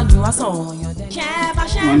látàjù àsàn ọ̀yàn dẹ́.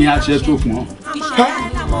 wọ́n ní aṣẹ tó fún ọ.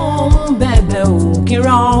 mo ń bẹ̀bẹ̀ o kí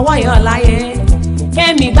ràn wáyọ̀ láyé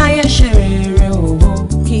kẹ́mi báyé ṣe rere o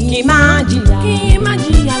kí má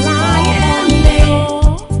jìyà láyé lé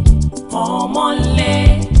ọmọlé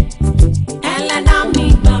ẹlẹ́dà mi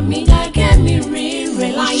gbà mí jẹ́ kẹ́mi rere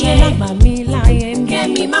láyé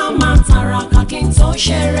kẹ́mi má má tàràkà kí n tó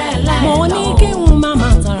ṣe rẹ̀ lẹ́ẹ̀dọ́ mo ní kí n má má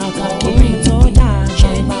tàràkà kí n tó dà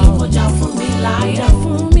ṣe ní kọjá fún mi láyé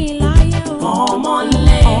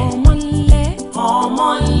ọmọlé.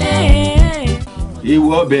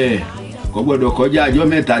 ìwọ bẹ́ẹ̀ kò gbọ́dọ̀ kọjá ọjọ́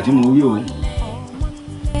mẹ́ta tí mo wí o.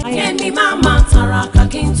 kẹ́mi má má tàràkà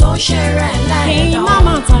kí n tó ṣe rẹ̀ lẹ́ẹ̀dọ́ kí n má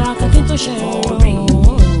má tàràkà kí n tó ṣe rẹ̀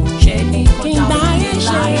ṣe ní kọjá fún mi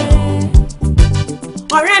láyé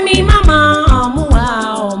ọ̀rẹ́ mi má máa mú wa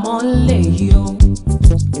ọmọlé yìí o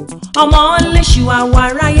ọmọlé ṣìwàwọ̀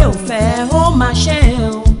aráyé ò fẹ́ ó máa ṣe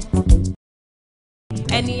o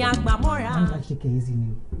ẹni àgbàmọ́ra. wọ́n ń bá ṣe kẹ́yẹ́sì ni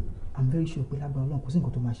o I'm very sure pé lágbára Ọlọ́run kò sí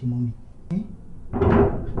nǹkan tó máa ṣe mọ́ mi.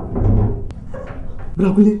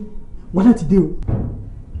 Lákúnlé wàhálà ti dé o.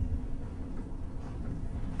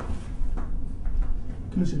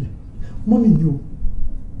 kí ló ṣẹlẹ̀ mọ́mì ni o.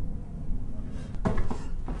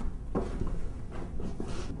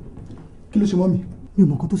 kí ló ṣe mọ́mì. mi ò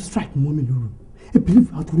mọ̀ nǹkan tó strike mọ́mì lóru ẹ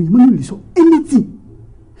believe àtúrò yẹn mọ́mì ò lè sọ anything.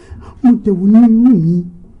 mo jẹ̀wò ní inú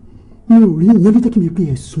mi ò rí ìyẹn ló jẹ́ kí mi pé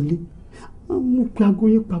ẹ̀sùn lé mo pe aago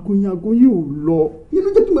yín ò lọ ìyẹn ló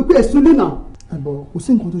jẹ́ kí mi pé ẹ̀sùn lé náà. ẹ̀bọ̀ kò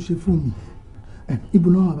sí nǹkan tó ṣe fún mi ibo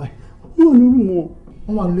náà wà báyìí wọ́n wà lórí wọn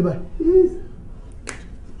wọ́n wà lórí báyìí.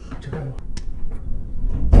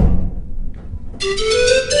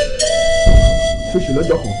 ṣoṣù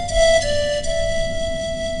lọ́jọ́ kan.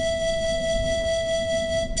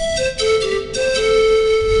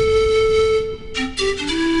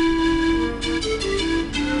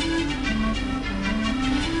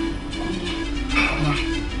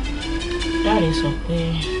 Dáre sọ pé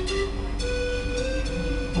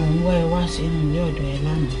òun wá ẹ wá sínú ilé ọ̀dọ̀ ẹ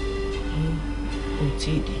lánàá kò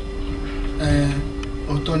tí ì dé.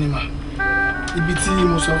 ọ̀tọ̀ ni mà ibi tí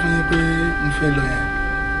mo sọ fún yín pé mo fẹ́ lọ yẹn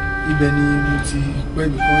ibẹ̀ ni mo ti pẹ́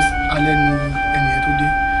because alẹ́ ni ẹnìyẹn tó dé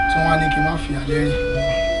tí wọ́n á ní kí n má fi alẹ́ rìn.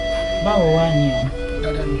 báwo wá ni ọ.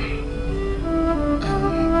 dáadáa ni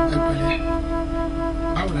ẹ pẹ̀lẹ́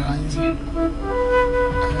báwo lára yín sí.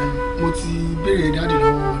 mo ti béèrè dáàdì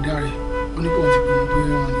lọ́wọ́ ọ̀dà rẹ̀ onípò ti pè mí pé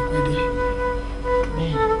wọn ní pẹ́ dé.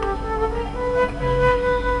 bẹ́ẹ̀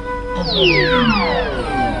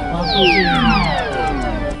wá bó ṣe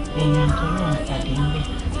èèyàn tó náà pàdé ń bẹ̀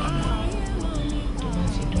tó bá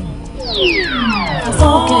ti dùn.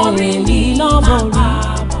 Ọkẹ̀rẹ̀ mi lọ́bọ̀rí,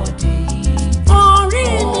 orí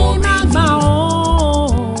mi má gbà ó.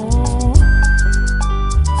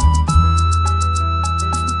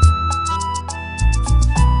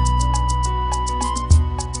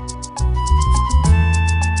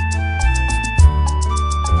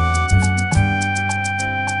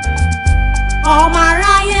 Ọmọ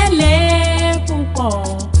aráyé lè púpọ̀,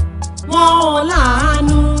 wọn ò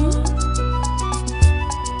láàánú.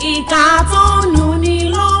 Ìkà tó nù ní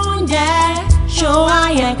lóúnjẹ, ṣó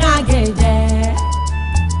ayẹ kágẹjẹ.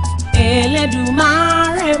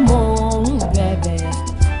 Elédùmarè mò ń bẹ̀bẹ̀,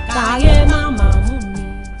 káyé má máa mú mi.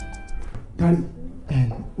 Dárí,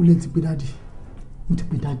 ó ó lè ti pé dáàdì mo ti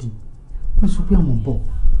pé dáàdì wọ́n sọ pé àwọn bọ̀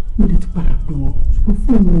mo lè ti padà pé wọn ṣùgbọ́n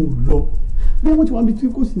fóònù ò lọ bí wọ́n ti wá bí tí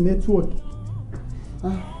kò sí nẹ́tíwọ̀kì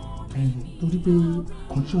torí pé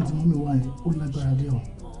condition tí mọ́mí wà yẹn ó lágbára dé ọ̀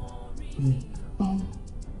pé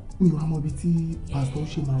mi ò wá mọ ibi tí pásítọ̀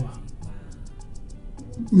ṣe máa wà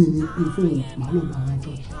mi ní pé fóònù màá lọ gba àwọn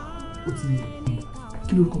church ó ti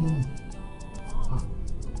kí lórúkọ mọ́mí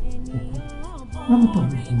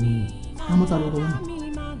rámọ́tà lọ́kọ̀ mọ́mí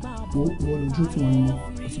wọ́n lójú tí wọ́n ní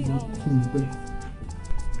òsìgbọ́n fún mi pẹ́.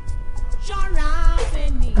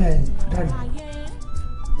 Dárí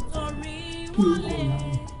kí ló kọ́ ìyá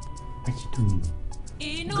wọn Ajídùnní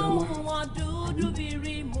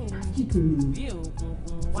grandma Ajídùnní bí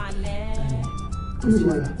òkùnkùn wálẹ̀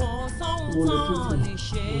kò sóhun tán lè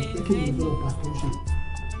ṣe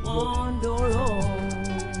wọ́n ń dòrò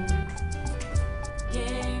yé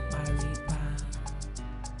pàrípà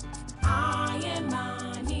ayé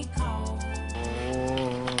máa níkà ó.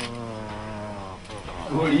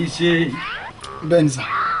 orí ṣe. bẹ́ẹ̀ ni sà.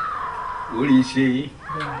 orí ṣe.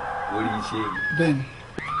 orí ṣe. bẹ́ẹ̀ ni.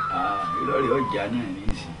 ìrọ̀lẹ́ ọjà náà ní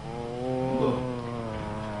í sìn. bọ́.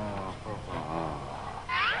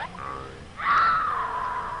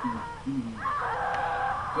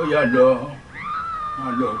 ó yà lọ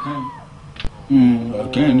wọn lọ kán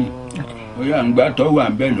ọ̀kẹ́ ni ó yà ń gbá tọ́wà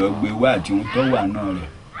ń bẹ̀ lọ gbé wá àti ohun tọ́wà náà rẹ̀.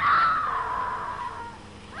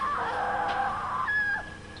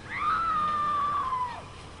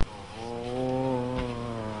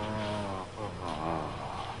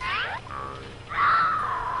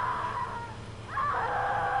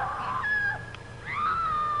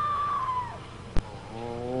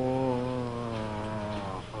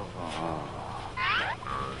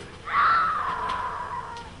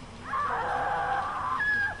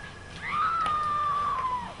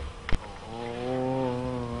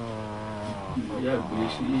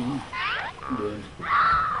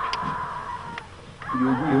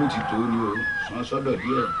 sọ́dọ̀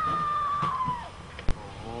díẹ̀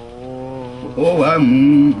ó wàá mú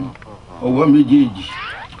ọwọ́ méjèèjì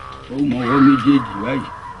ó mú ọwọ́ méjèèjì báyìí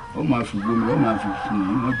ó máa fi gbomi ó máa fi fún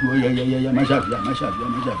un wọ́n ju yáyáyáyá má ṣàfihàn má ṣàfihàn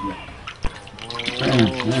má ṣàfihàn.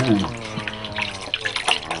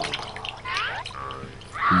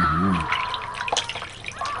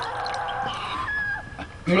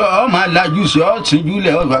 ọ máa lajú sí ọ tìjú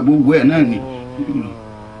lẹ ọgbà gbogbo ẹ náà ni.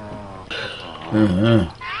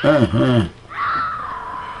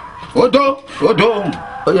 ó tó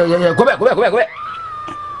kóbẹ̀.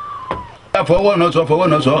 fọwọ́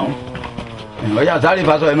náà sọ ọ̀yà sáré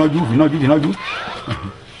fasọ ẹ̀ nájú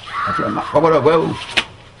kọ́kọ́rọ́ pẹ́ o.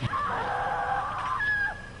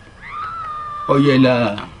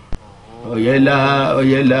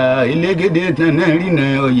 ọ̀yẹ̀là elégédé tẹ̀nà rìnà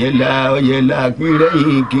ọ̀yẹ̀là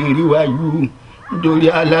pínrẹ́yìn kí n rí wájú nítorí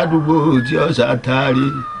aládùúgbò tí ó ṣàtàrí.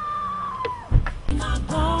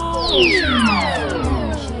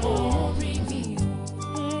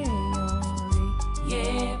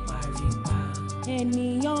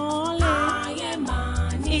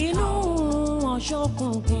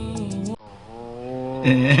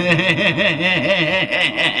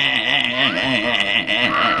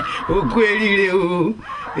 Òkú eríire o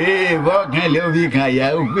bọ́ọ̀kan lè fi kàn yá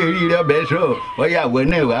òkú eríire ọbẹ̀ sọ ọ̀yàwó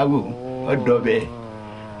náà wà wò ọ̀dọ̀bẹ̀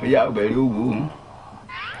ọ̀yàwó bẹ̀rẹ̀ owó.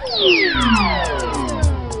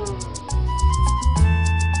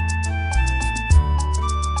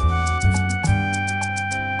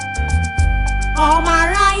 ọmọ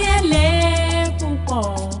aráyé lè púpọ̀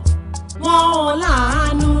wọn ò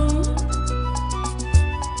láàánú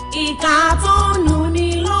ìka tó nù ní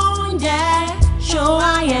lóúnjẹ ṣó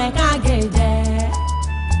ayẹ kágẹjẹ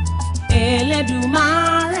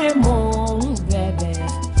Elédùmarè mò ń bẹ̀bẹ̀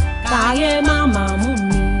káyé má má mú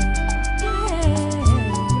mi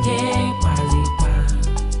yé pàrípà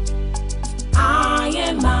ayé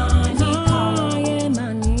má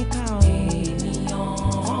níkà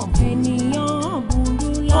ènìyàn burú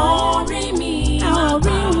lọ orí mi má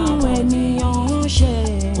bá ènìyàn ṣe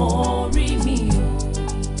orí mi o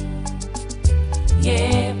yé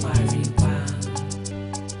pàrípà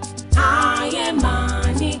ayé má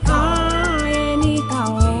níkà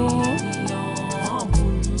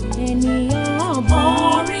ènìyàn burú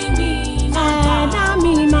orí mi ẹ̀dá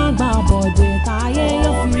mi má gbà bọ̀dẹ̀ táyé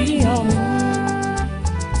yóò fi rí ọmọ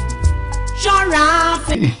ṣọ́ra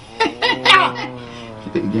fẹ́.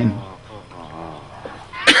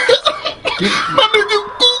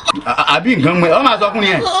 àbí nǹkan mọ ẹ ọ máa sọ fún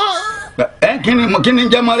yẹn ẹ kí ni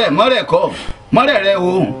jẹ́ mọ́rẹ̀ kọ́ mọ́rẹ̀ rẹ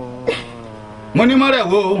wo mo ní mọ́rẹ̀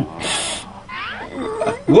wo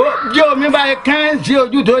wo jẹ́ omi báyìí kán sí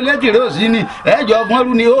ojú tó létí rẹ̀ sí ni ẹ̀jọ̀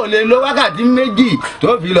fọ́nrú ni ó lè lo wákàtí méjì tó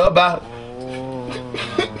fi lọ́ọ́ bá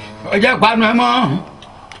ọjà panu ẹ mọ́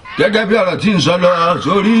gẹ́gẹ́ bí ọ̀rọ̀ tí ń sọ lọ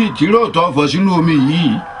sórí tìró tó fọ̀ sínú omi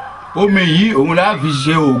yìí òun la fi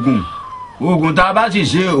ṣe oògùn tá a bá sì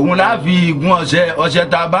ṣe òun la fi gún ọṣẹ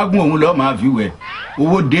tá a bá gún òun lọ́ọ́ máa fi wẹ̀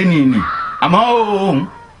owó dénì ni àmọ́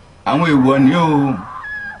àwọn èèwọ̀ ni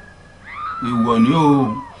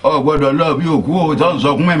ọ gbọ́dọ̀ lọ bí òkú o tó ń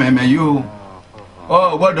sọkún mẹ̀mẹ̀mẹ̀ yìí o ọ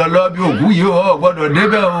gbọ́dọ̀ lọ bí òkú yìí o ọ gbọ́dọ̀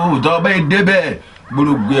débẹ̀ o tó bẹ́ẹ̀ débẹ̀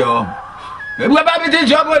gbólógbé ọ ẹgbẹ́ bá mi ti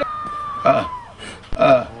sọ bọ́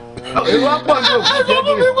ìwọ pọ̀ ní òkú tó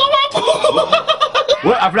bí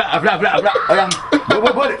wọ́n àfúrá ọ̀yà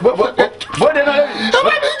bóde náà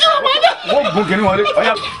wọ́n gun kìnìún wọlé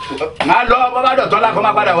ọ̀yà máa lọ bọ́bá dọ̀tán la kó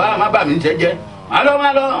máa padà wá má bà mí jẹ́ jẹ́ máa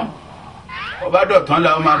lọ bọ́bá dọ̀tán la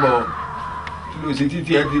ó máa bọ̀ lòsì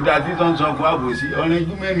títí ẹ ti da títọ́ ń sọkún àbòsí ọ̀rẹ́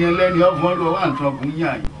ijú mẹ́rin ẹlẹ́ni ọ̀fọ́n lọ wà ń sọkún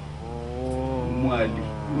yàn yìí mú àlè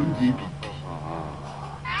oúnjẹ ibi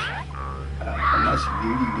ọmọ sì lè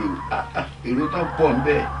rí ire o èrò tó pọ̀ ń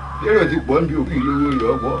bẹ́ẹ̀ lérò ti pọ̀ ń bí òkú ìlówó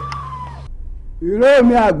rẹ̀ ọ̀pọ̀. ìró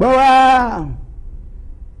mi àgbọ̀ wá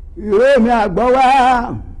ìró mi àgbọ̀ wá.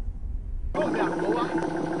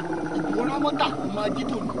 ìwọ rámọ́tà kò máa jí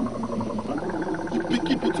tòun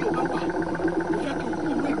ibikíbi tí o bá wà mo fẹ́ kí o kú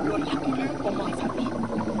ìwé ìlú ọlákúnlé ọmọ àṣàbí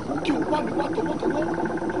kí o wá mi wá tọwọ́tọwọ́ mo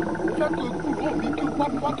fẹ́ kí o kúrò mi kí o wá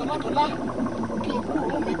mi wá tọ́látọ́lá kí o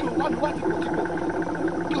kúrò mi kí o wá mi wá tìkọ̀tìkọ̀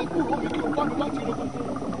kí o kúrò mi kí o wá mi wá tìrọ̀kọ̀kọ̀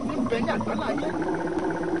níbẹ̀ ní àgbálá ayé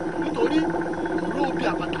nítorí ìró obì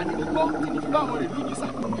àbàtà ni mo gbọ́ tí mo fi bá àwọn rẹ̀ lóyún sà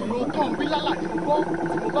ìró kàn bí lálà ni mo gbọ́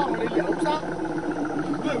tí mo bá àwọn rẹ̀ ilẹ̀ haúsá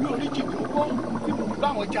ìlú èmi oríjì ni mo gbọ́ tí mo fi bá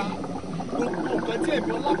àwọn jà gbogbo nǹkan tí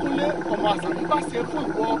èmi ọlákúnlé ọmọ àṣàbí bá ṣe fún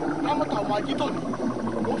ìwọ rámọ́tà ọmọ ajítòní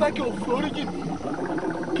mo fẹ́ kí o fi oríjì mi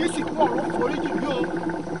kí sì kí ọ̀rọ̀ fi oríjì mi o.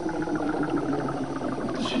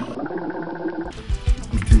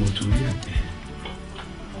 tí mo torí ẹ̀ pé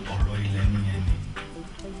ọ̀rọ̀ ilẹ̀ nìyẹn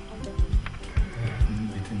ni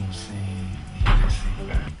níbi tí mo sin ilẹ̀ sí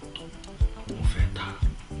mo fẹ́ ta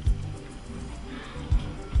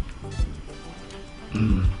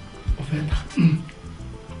mo fẹ́ ta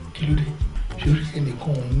kí ló dé ṣé orí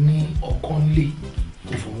ẹnìkan ní ọkàn lè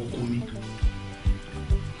kó fowó kó mi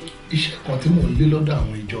iṣẹ́ kan tí mò ń lé lọ́dọ̀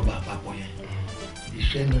àwọn ìjọba àpapọ̀ yẹn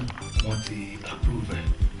iṣẹ́ náà wọ́n ti approve ẹ̀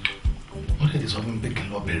wọ́n lè ti sọ fún mi pé kí n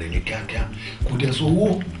lọ bẹ̀rẹ̀ ní kíákíá kò dẹ̀ sówó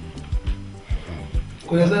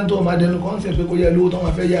kò dẹ̀ sẹ́ni tó máa dẹnu kọ́ ń sìn pé kó yẹ lówó tó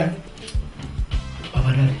máa fẹ́ yá ẹ.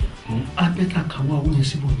 bàbá dáre abẹ́ta káwọ́ àwọn yẹn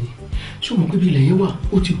síbò ni ṣé o mọ̀ pé bí ilẹ̀ yẹn wà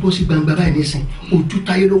ó ti bọ́ sí gbangba báyìí nísìn ojú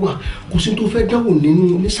táyé ló wà kò sí tó fẹ́ dánwò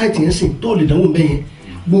ní sáìtì yẹn sìn tó lè dánwò bẹ́ẹ̀ yẹn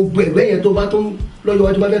gbogbo ẹ̀gbẹ́ yẹn tó bá tó lọ́jọ́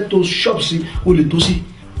wájú bá fẹ́ tó ṣọ́ọ̀bù sí o lè tó sí. ẹ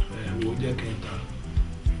wo jẹ́ kẹta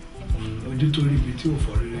ojú tó rí ibi tí ò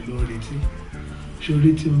fọ́ rere ló ń retí ṣorí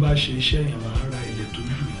tí n bá ṣe iṣẹ́ yẹn máa ra ilẹ̀ tó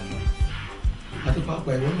jù yẹn lọ àti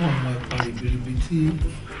pàápàá ìwọ náà mọ ipa ribiribi tí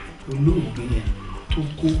olóògbé yẹn tó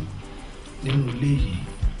kó nínú ilé yìí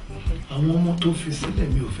àwọn ọmọ tó fi sílẹ̀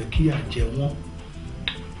mi ò fẹ́ kí ìyà jẹ wọ́n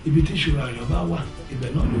ibi tí ìṣòro àyàn bá wà ibẹ̀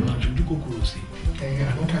náà ló máa ṣojú kòkòrò sí. ẹ̀yin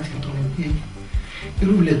àlọ́dà ti tọ́ ni pé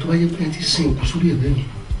irú ilẹ̀ tó wáyé pé ẹ ti sin òkú sórí ẹ̀gbẹ́ yẹn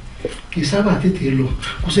kì í sábà tètè lọ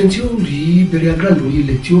kò sẹ́ni tí ó rí bẹ̀rẹ̀ agrand lórí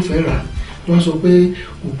ilẹ̀ tí ó fẹ́ rà wọ́n sọ pé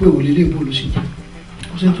òpó ìwòlé lè bó ló sì jẹ́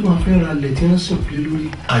kò sẹ́ni tó máa fẹ́ ra ilẹ̀ tí wọ́n sìn pé lórí.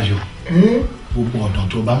 ayọ̀ gbogbo ọ̀dàn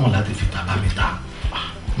tó bá mọ̀ láti fi ta bá mi ta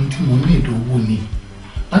n tí mo ní èdè owó ni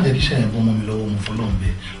lájẹ̀kíṣẹ́ yẹn bọ́ mọ́ mi lọ́wọ́ mo fọlọ́run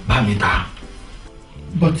bẹ́ẹ̀ bá mi ta.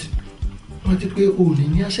 but wọ́n ti pé o lè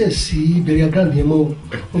ní access sí bẹ̀rẹ̀ agrand yẹn mọ́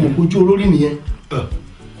o mọ̀ kójú olórí nìyẹn.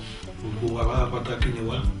 gbogbo wa bá pàtàkì ni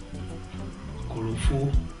wá kòrò fó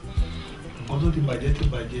nǹkan tó ti bàjẹ́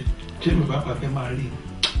ṣé mi bá pàfẹ́ máa rí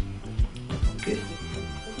i.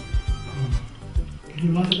 ìlú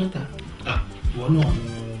lọ́sẹ̀kẹ̀ta ìwọ náà mo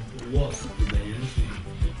wọ́ọ̀sì ìgbà yẹn ń sìn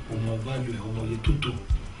ọmọ value ẹ̀ ọmọ iye tó tó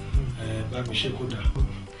bá mi ṣe kó dà.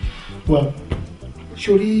 wọ́n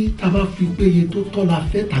sórí tá a bá fi pé iye tó tọ́ la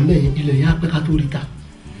fẹ́ tà mẹ́yìn ilẹ̀ yẹn á pẹ́ ká tó rí ta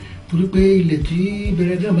torí pé ilẹ̀ tí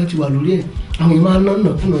bẹ̀rẹ̀ díẹ̀ bá ti wà lórí ẹ̀ àwọn èèyàn máa ń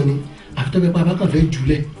ná kùnà ni àfi tọ́pẹ́ pa abákan fẹ́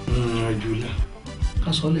jùlẹ̀. jùlẹ̀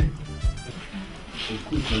ká sọ́lẹ̀.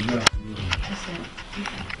 òkú ìtọ́jú àbúrò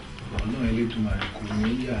ọ̀nà Elédùmarè kò ní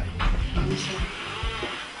í yà yín.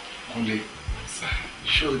 Kúnlé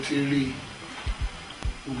ṣé o ti rí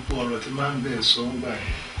gbogbo ọ̀rọ̀ tí máa ń bẹ̀ sọ ń gbà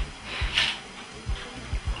yẹn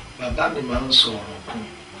bàbá mi máa ń sọ ọ̀rọ̀ kan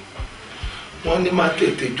wọ́n ní má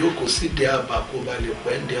tètè jókòó sídìí àbá kó ba lè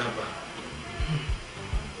pẹ́ ń dé àbá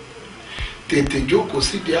tètè jókòó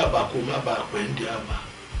sídìí àbá kó má bàa pẹ́ ń dé àbá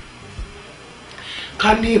ká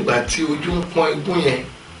ní ìgbà tí ojú ń pọ́n igún yẹn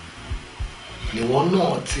níwọ̀n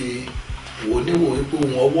náà ti wò níwò wípé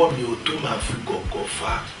ohun ọwọ́ mi ò tó máa fi gọ̀gọ̀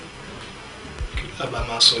fa kí lábà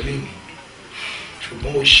máa sọ lénìí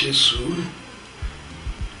ṣùgbọ́n ó ṣe sùúrù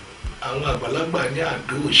àwọn àgbàlagbà ní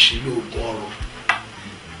àdó òṣìlò ogun ọrọ̀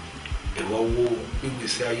ìwọ wo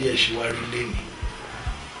gbígbèsè ayé ẹ̀ ṣe wá rí lénìí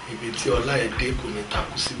ibi tí ọlá ẹ̀ dé kò ní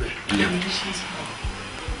takú síbẹ̀.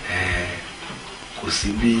 Kò sí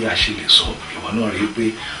bí a ṣe lè sọ ìwọ náà rí pé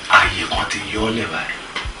ààyè kan ti yọ ọ́ lẹ̀ báyìí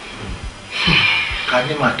ká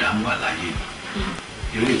ní màdàmú àlàyé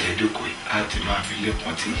ni yóò lè tẹ́dọ̀kọ̀ yìí á ti máa fi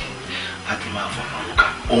lẹ́kùn tí á ti máa fọ̀nà òrùka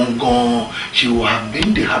òun gan-an she will have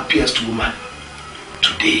been the happiest woman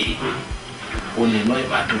today ó ní iná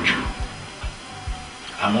ìbádùn jù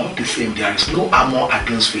àmọ́ the same there is no armour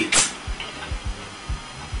against fate.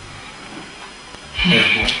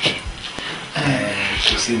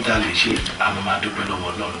 Kò sí ní ta lè ṣe àmọ́ máa dúpẹ́ lọ́wọ́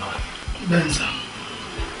Ọlọ́run náà. bẹ́ẹ̀ ni sà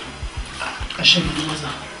ẹ ṣe mi dúpẹ́ sà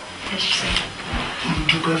mo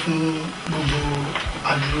dúpẹ́ fún gbogbo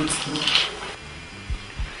àdúró tí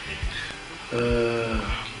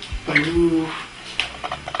pẹ̀lú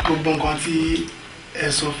gbogbo nǹkan tí ẹ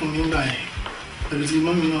sọ fún mi nígbà yẹn pẹ̀lú tí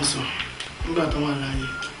mọ́mí náà sọ nígbà tó wà láàyè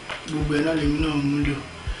gbogbo ẹ̀ náà lèmi náà múlò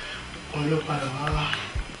òun ló padà wá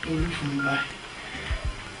olúfún mi báyìí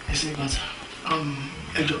ẹ ṣe kan sà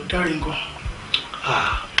ẹjọ dárí nǹkan.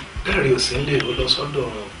 dárí ò sí nílé ó lọ sọ́dọ̀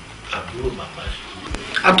àbúrò bàbá yìí.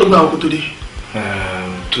 a tó gba àkókò tó dé.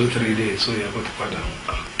 2-3 days ó yẹ kó ti padà.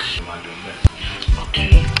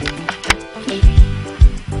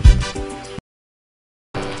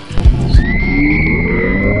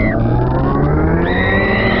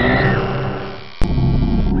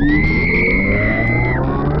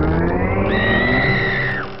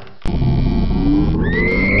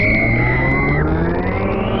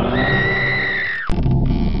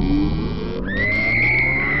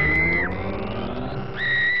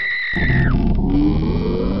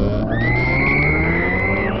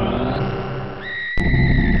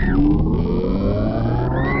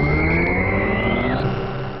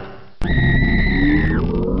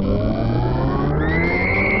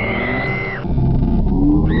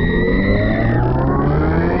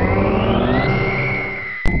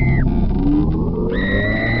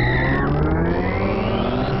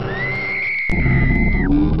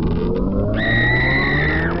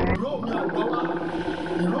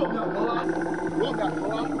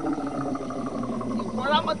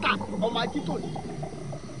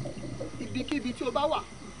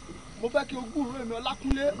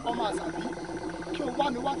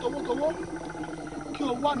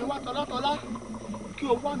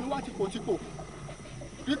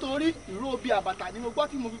 nítorí ìró bí àbàtà ni mo gbọ́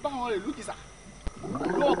tí mo fi bá wọn rè lùkìsà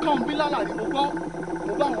ìró ọkàn bílálà ni mo gbọ́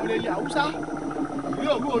mo bá wọn rè ilé haúsá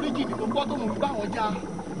ìró òru oríjì ni mo gbọ́ tó mo fi bá wọn já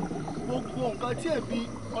gbogbo nǹkan tí èmi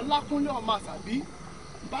ọlákúnlé ọmọ àṣàbí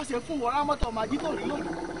bá ṣe fún wọn rámọ́tò ọmọ ají tó rí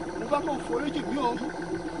lónìí mo fẹ́ kó foríjì mí o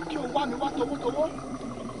kí o wá mi wá towótowó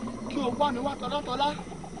kí o wá mi wá tọ́látọ́lá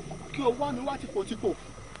kí o wá mi wá tìpòtìpò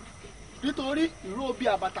nítorí ìró bí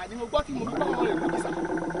àbàtà ni mo gbọ́ tí mo fi bá wọn rè lùkìsà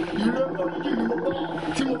ìró oríjì ni mo gbọ́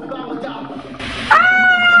tí mo fi bá wọn já.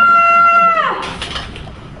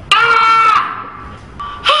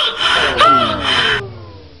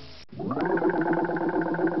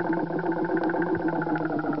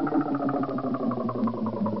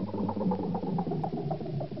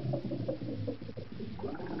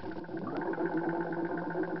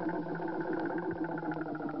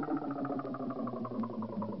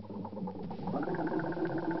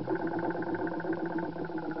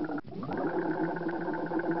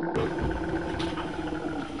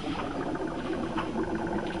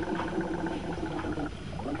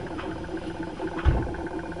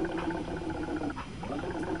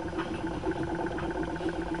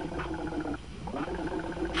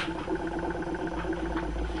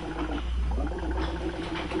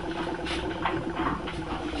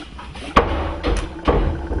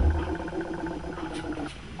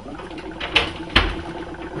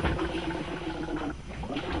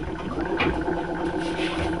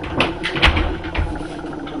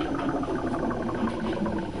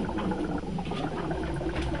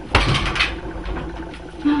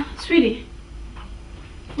 Sweetie,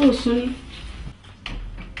 oh, Sonny.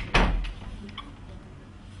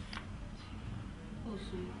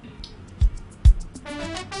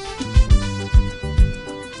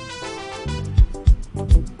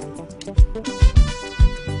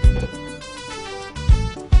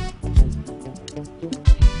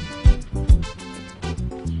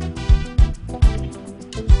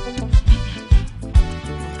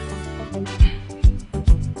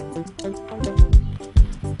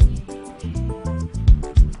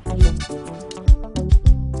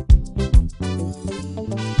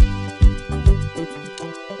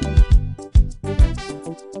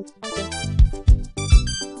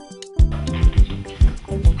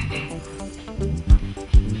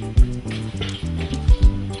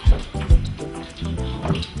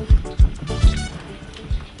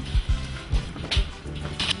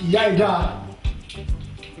 ìyá ìdá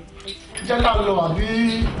jẹ́ ká lọ àbí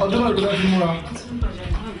ọdún náà ló fi múra.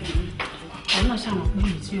 ọ̀nà ṣàmọ̀ pé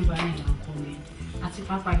èyí tí ó bá rìn náà kọ́ mi àti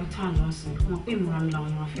pápá ibi táwọn lọ sí wọn pé ìmúra mi làwọn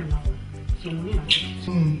èèyàn fẹ́ máa wọ̀ ṣòwò ní àná.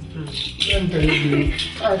 ṣé ń tẹ̀lé ìgbèrè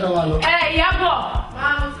káyọ̀ ká wà lọ. Ìyábọ̀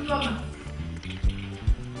máa mo ti bọ̀ mà.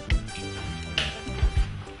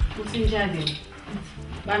 mo ti ń jáde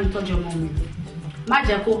bá mi tọ́jú ọmọ mi má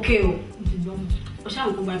jẹ́ kó ké o ó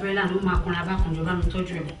ṣàwọn kó gba abẹ́rẹ́ lánàá ó máa kọrin abákanjọ bá mi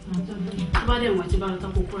tọ́jú ẹ̀ tó bá dẹ̀ wọ́n ti bá lọ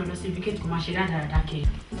tán kó kúrò lọ sí ibi kéèkì kó máa ṣe dáadáa kiri.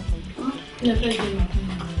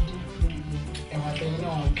 ẹ̀wà tẹ̀yìn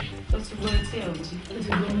náà òkè. ó ti gbọ́ etí ẹ̀ òjì. ó ti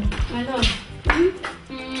gbọ́ my love.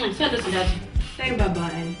 ṣé ẹ̀dọ́ ti dájú? thank baba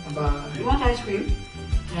ẹ̀. You want ice cream?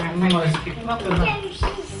 Yeah, no ice cream.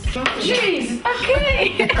 Cheese! Okay!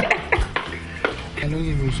 I know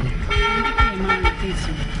you will soon. I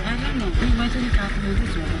don't know. Why don't you calculate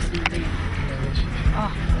this one or something?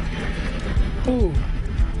 Oh,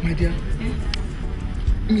 my dear.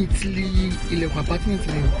 Mi ti lè ilẹ̀kùn apartment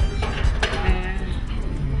mi o.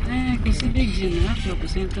 Kò sí big deal ní láti ọkọ̀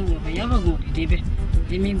sẹ́ńtò wọ̀ ọ̀bẹ̀ Ìyábọ̀ gan òdì débẹ̀.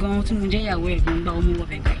 Èmi gan tí mo jẹ́ ìyàwó ẹ̀ gan gba ọmọ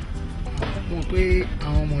wọ̀bẹ̀ gbà. Wọ́n pé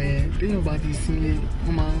àwọn ọmọ yẹn téèyàn bá ti sílé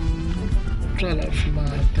wọ́n máa ń try láti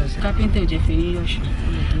máa tẹ̀sí. Kápẹ́ńtà ò jẹ́ fẹ́ yí ọ̀ṣun.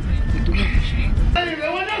 Ètò bẹ̀ kò ṣe.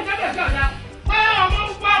 Ìrẹ̀wọ̀n náà sábẹ̀ sọ̀dá. Pé ọmọ ń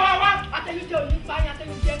gbọ́ wa wá. Atẹnujẹ ò ní pa yín,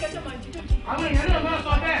 atẹnujẹ kẹ́sẹ̀ máa ń jí lójì. Àwọn èèyàn náà máa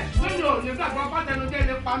sọ bẹ́ẹ̀. Wọ́n ní òní gbàgbọ́ pátẹnujẹ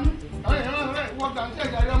lè pa mí. Àwọn èèyàn náà rẹ̀ wọ́n gbà ń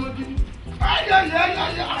ṣẹ̀dá rí ọmọ gidi.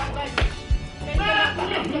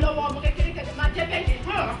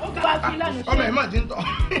 Ọmọ ẹ̀ máa ti ń tọ̀.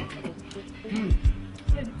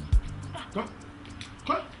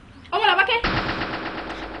 Ọmọ làbákẹ́.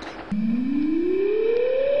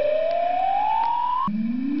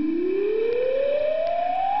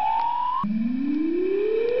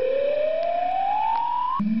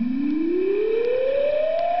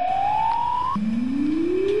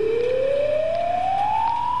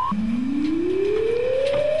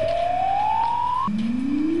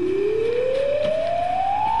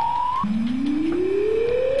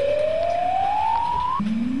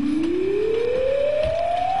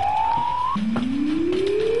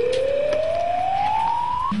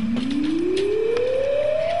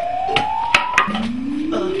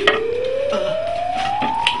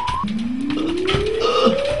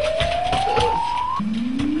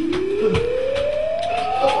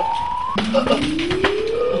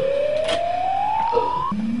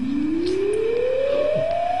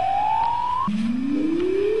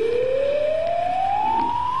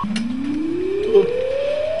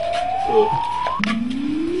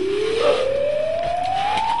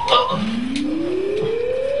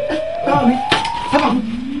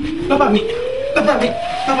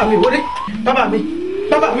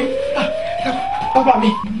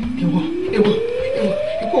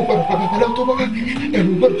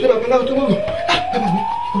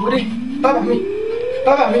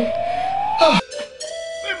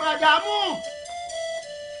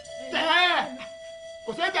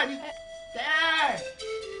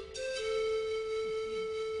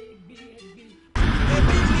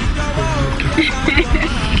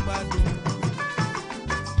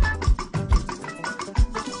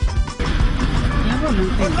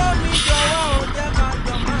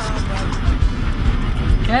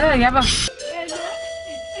 Ìyábọ̀.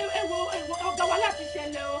 Ọ̀gá wa láti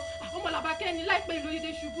ṣẹlẹ̀ o. Ọmọ làbákẹ́ ni láìpẹ́ ìlú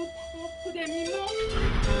ìdè ṣubú. Kò dé mi mọ́.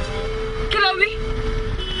 Kí ló wí?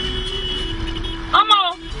 Ọmọ o.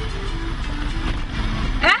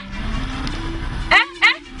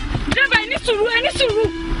 Dẹ́bà ẹ ní sùúrù, ẹ ní sùúrù.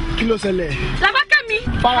 Kí ló ṣẹlẹ̀? Làbákẹ́ mi.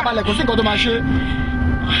 Farabalẹ̀ kò sí nǹkan tó máa ṣe.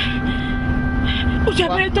 Ó ṣe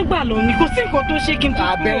abẹ́rẹ́ tó gbà lọ ni kò sí nǹkan tó ṣe kí n tó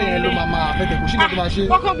kúrò. Abẹ́rẹ́ yẹn ló máa fẹ́tẹ̀ kò sí nǹkan tó máa ṣe.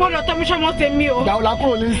 Wọ́n kọ́ gbọ́dọ̀ tọ́ mi ṣọmọ tèmi o. Ìgbà wo la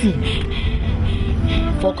kúrò lẹ́sìn?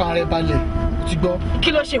 Fọkàn rẹ balẹ̀ ti gbọ́. Kí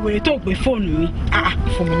ló ṣe wèrè tó gbé fóònù mi?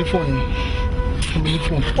 Fún mi ní fóònù yẹn. Fún mi ní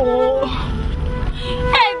fóònù.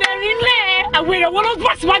 Ẹ̀bẹ̀rin lé àwọn èrò wọn ló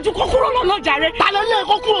bá síwájú kó kúrò lọ́nà jàre. Ta ló lé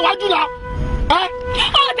kó kúrò wájú la?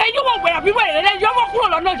 Ọ̀dẹ yóò wọ̀ wẹ̀rẹ̀ bí wẹ̀rẹ̀ lẹ́yìn ọmọ kúrò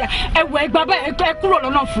lọ́nà jà. Ẹ̀wọ̀ ẹgbà bẹ́ẹ̀ ẹ kúrò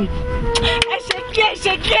lọ́nà fún. Ẹ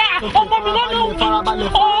ṣe kí ẹ ọmọ mi lọ́nà òun.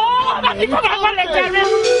 Láti farabalẹ̀ jàre.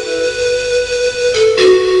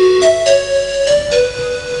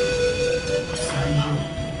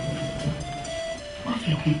 Má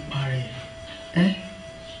fi kún parẹ́ ẹ́.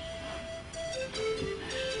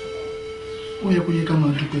 Ó yẹ kó yẹ ká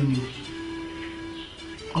máa dúpẹ́ ni o.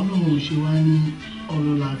 Ọlọ́run ò ṣe wá ní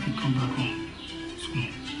ọlọ́lá fi kan bá kan.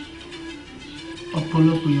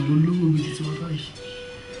 Ọ̀pọ̀lọpọ̀ èèyàn ló lówó ibi títí wá báyìí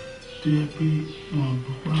tó yẹ pé wọn ò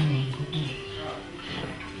gbọ́ pa wọn ò gbọ́ pọ̀.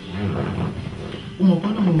 Ó mọ̀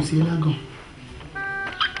pọ́nà mọ̀ sí lágàn.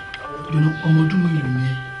 Ìdùnnú ọmọ ọdún mélòó ni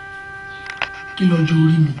ẹ? Kí kí lọ́jọ́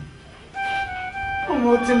orí mi. ọmọ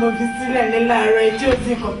tí mo fi sílẹ̀ ní láàárọ̀ ẹjọ́ tí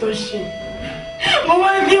nǹkan tó ṣe mo wá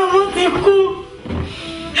ní ọmọ ti kú.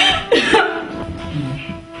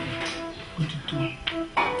 ó ti tó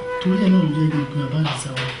torí ẹ̀ náà ló jẹ́ gbogbo àbájáde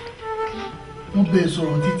sáwọ́ wọ́n bẹ̀rẹ̀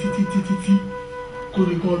sọ̀rọ̀ títí kó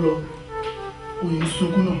rí kán lọ òye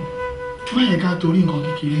sunkún náà má yẹ ká torí nǹkan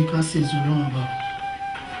kékeré ká sì èso lọ́rùn bá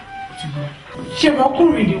ó ti gbọ́. ṣé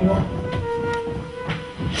ọmọkùnrin ni wọ́n.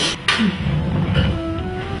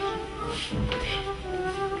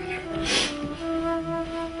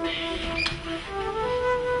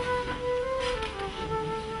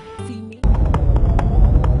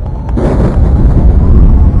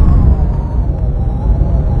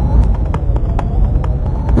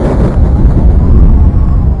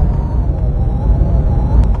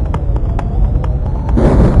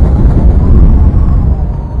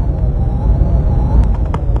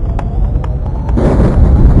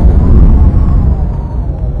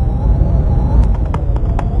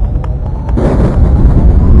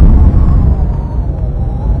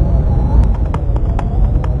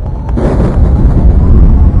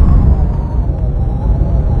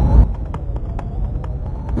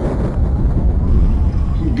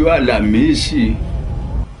 Àlàmísì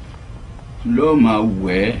ló máa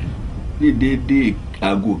wẹ̀ ní déédéé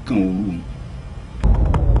aago kan òru.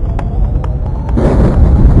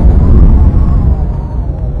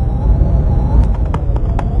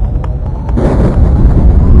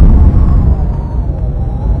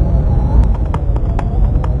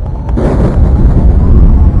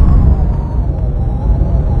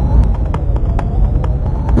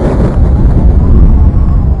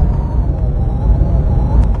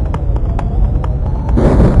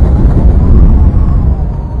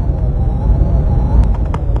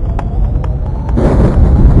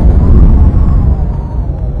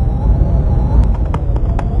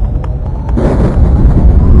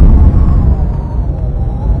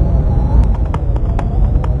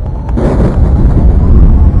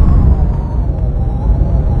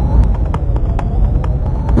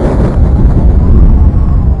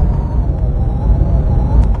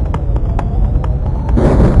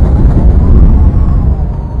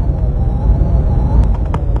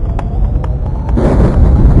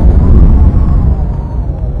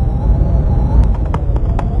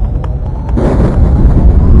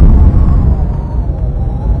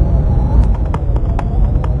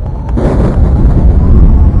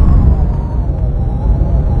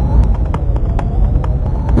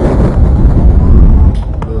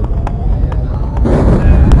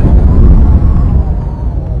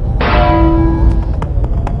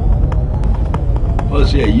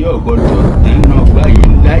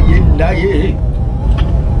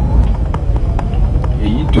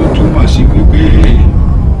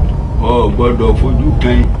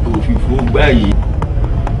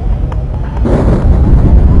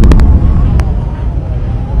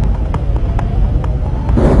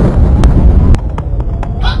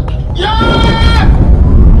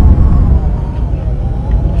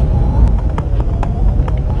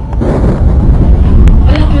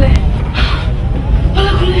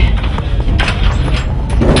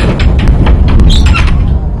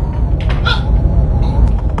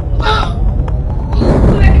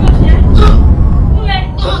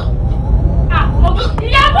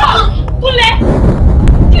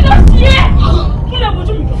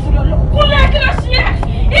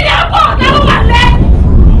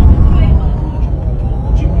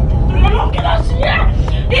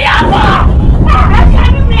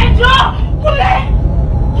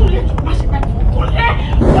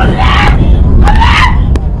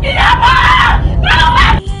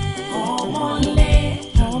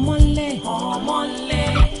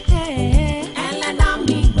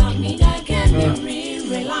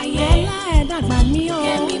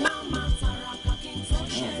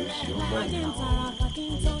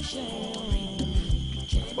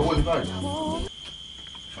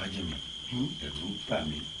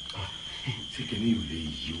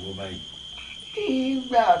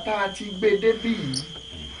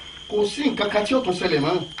 Kankan tí ó tún ṣẹlẹ̀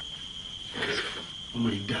mọ́. ọmọ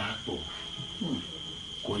ìdá pọ̀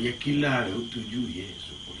kò yẹ kí láàrẹ̀ ó tójú yẹ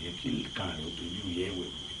ẹ̀sùn kò yẹ kí kàrẹ̀ ó tójú yẹ ẹ̀wẹ̀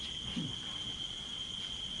wẹ̀jẹ̀.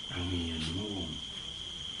 àwọn èèyàn ló wọ̀ wọ́n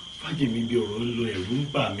Fájèmí bí ọ̀rọ̀ ń lọ ẹ̀rù ń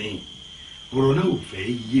bà mí ọ̀rọ̀ náà ò fẹ́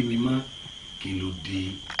yé mi mọ́ kí ló dé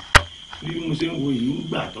bí mo ṣe ń wo yìí ń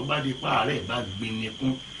gbà tó bá di páàrẹ̀ bá gbé ní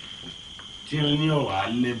kún tí wọ́n ní ọ̀rọ̀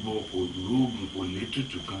alẹ́ bọ kò dúró oògùn kò lé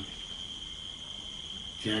tutù kan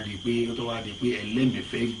tí a di pé tó wá di pé ẹlẹ́mìí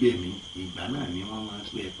fẹ́ gbẹ̀mí ìgbà náà ni wọ́n máa ń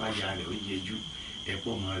pè ẹ̀pá ìyá rẹ̀ ó yẹjú ẹ̀pọ̀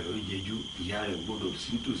ọmọ rẹ̀ ó yẹjú ìyá rẹ̀ gbọ́dọ̀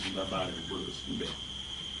sí tòsí bàbá rẹ̀ gbọ́dọ̀ síbẹ̀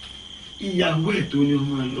ìyàwó ẹ̀ tó ní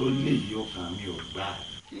ọmọ lọ lé yìí ọkàn mi ò gbà.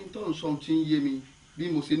 kí n tó ń sọ ti ń yé mi bí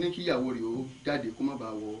mo ṣe ní kíyàwó rẹ̀ ó jáde kó má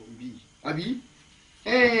bàa wọ bí àbí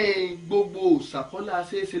gbogbo ṣàkólà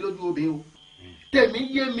ṣeéṣe lójú obìnrin o tèmi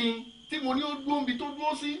yé mi tí mo ní ó dúró níbi tó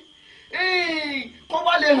dúró sí kó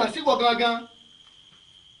bá lè hàn sí wọ gangan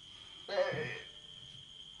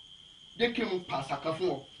jẹ́ kí n pàṣà kan fún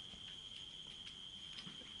ọ.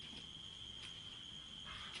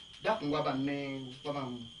 dákun wá bá ń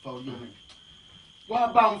fa ojú mi wá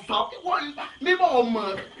bá ń fa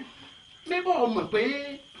mímọ́ ọmọ pé.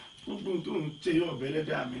 gbogbo tó ń ṣe ọ̀bẹ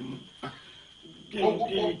lẹ́dàá mi mú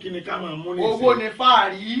kí ni ká máa mú ní ìsìn. owó ni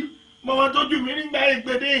fáàrí. mọ̀mọ́ tójú mi nígbà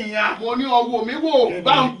ìgbédè ìyá. mo ní ọwọ́ mi wò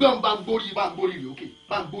bá ń gbọ́n bá ń gbórí rè òkè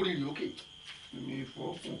bá ń gbórí rè òkè. mi fọ́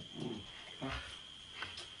fún kúrò.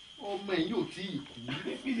 ọmọ yìí ò tí ì kú.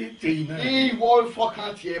 ìwọ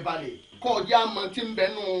fọkàn tiẹ̀ balẹ̀ kọjá mọ tí ń bẹ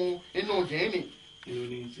inú jẹ́ mi.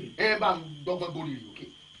 ẹ bá ń gbọ́gbọ́n gbórí rè òkè.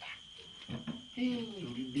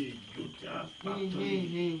 lórí bí èjò tí a pa tó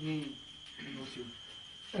yìí.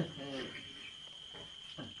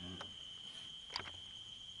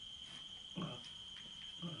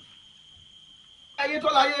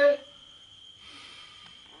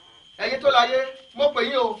 ẹ̀yin tó láyé mo pè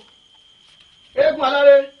yín o eégún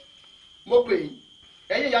aláré mo pè yín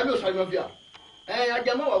ẹ̀yin ìyá mi ò sàrìmọ bíà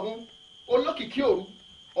ajẹmọwàgún olókìkí òru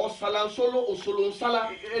ọ̀sàlànsóló òṣòlóńsálà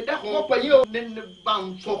ẹ̀dákun mo pè yín o ní bá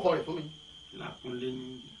ń fọkọ rẹ̀ fún mi.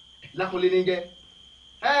 lákúnlé ní jẹ́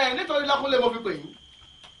nítorí lákúnlé mo fi pè yín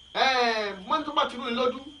mọ́ni tó bá ti rú ni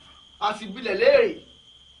lójú àsìbilẹ̀ léèrè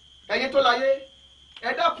ẹ̀yin tó láyé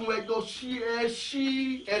ẹ dákun ẹjọ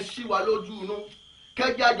ẹ ṣí wa lójú inú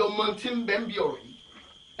kẹjẹ àjọ mọ tí ń bẹ ń bi ọ̀rọ̀ yìí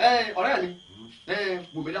ọ̀rẹ́ mi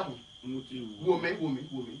wò mí dákun wò mí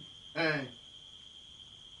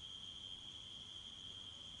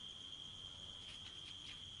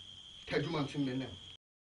kẹjú mọ tí ń bẹ náà.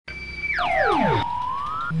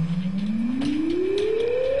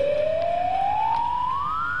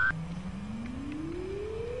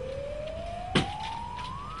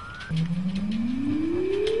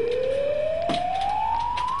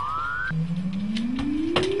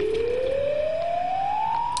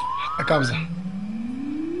 Kabza.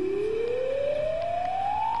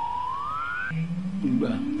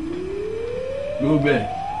 Ìgbà ló bẹ̀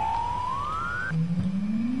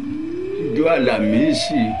ìjọ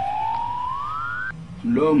Àlàmísì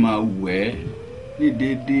lọ́ọ́ máa wẹ̀ ní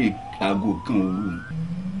déédéé aago kan òru.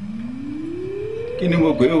 Kí ni mo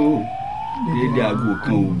pè ó? Déédéé aago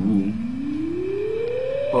kan òru.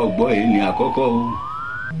 Ọgbọ́n yìí ni àkọ́kọ́ o.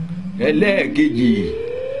 Ẹlẹ́ẹ̀kejì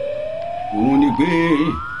òun ni pé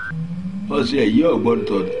ọ̀sẹ̀ yìí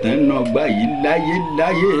ọ̀gbọ́dọ̀ tẹ́nà gbá yìí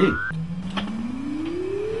láyé.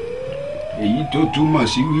 Èyí tó túmọ̀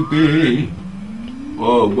sí wípé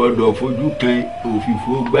ọ̀gbọ́dọ̀ fojú kan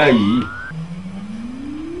òfìfo gbá yìí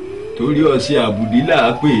torí ọ̀sẹ̀ àbùdí là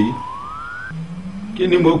á pè é. Kí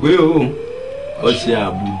ni mo pè ó? Ọ̀sẹ̀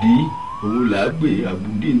àbùdí òun là á pè é.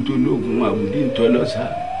 Àbùdí ntológun àbùdí ntọlọ́sà.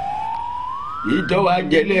 Ìtọ́wá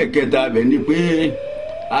jẹ́lẹ̀ kẹta bẹ̀ ni pé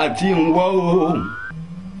àti ń wọ́ o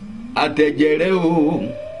àtẹ̀jẹ̀rẹ́ o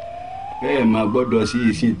ẹ má gbọ́dọ̀ sí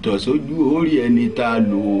ìsìntọ̀ sójú orí ẹni tá a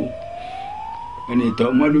lò ó ẹni tó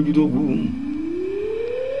mọ́ lójú tó kù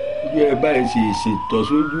ojú ẹ báyìí sí ìsìntọ̀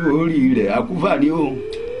sójú orí rẹ̀ akúfà ni o.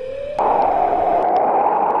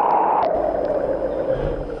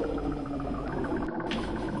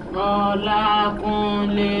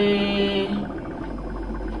 Ọlákúnlé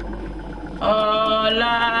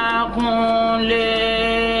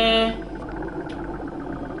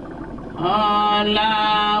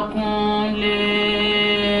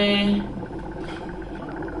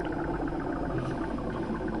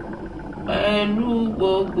pẹ̀lú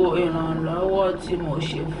gbogbo ìrànlọ́wọ́ tí mo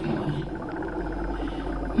ṣe fún ẹ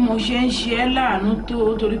mo ṣe ń ṣe ẹ́ láàánú tó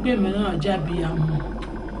torí pé mi náà jábí àmọ́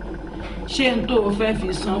ṣé n tó fẹ́ fi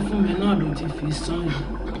san fún mi náà ló ti fi san yìí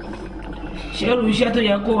ṣé irú iṣẹ́ tó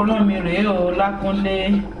yẹ kó rán mi rèé o Lákúnlé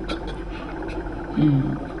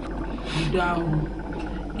dá o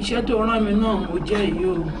iṣẹ́ tó rán mi náà mo jẹ́ yìí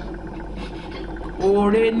o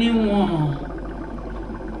oore níwọ̀n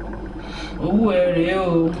owó ẹ rèé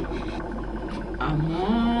o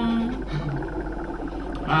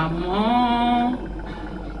àmọ́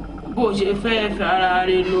bó ṣe fẹ́ fi ara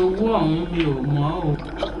rẹ̀ lówó ọ̀hún mi ò mọ̀ o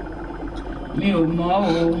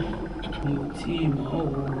mi ò tí ì mọ̀ o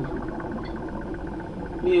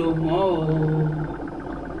mi ò mọ̀ o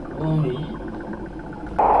orin.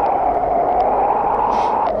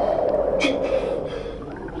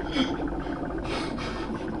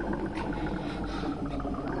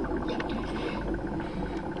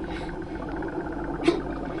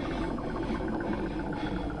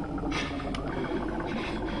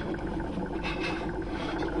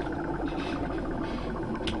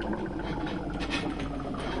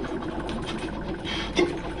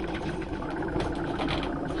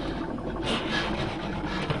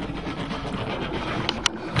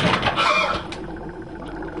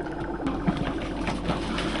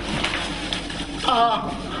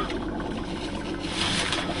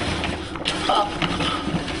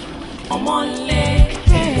 Omole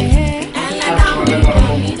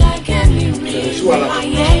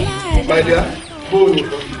My dear, bone.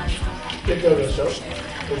 Take care of yourself.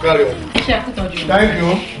 We'll carry on. Thank you.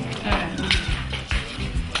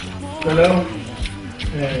 Hello.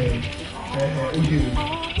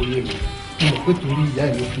 Oye mi, mo pé torí ìyá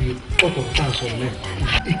ìlú fi ọ̀tọ̀ tá a sọ̀rọ̀ náà.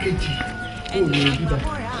 Èkejì, ó ní bíbá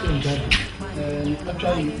ṣé ń jáde.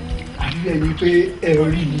 Actually, àbí ẹni pé ẹ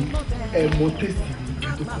rí mi, ẹ mọ tẹ́sì mi ìgbà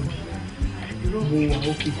tó kọ́ mi. Mo wà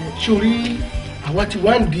ókè. Sórí àwa ti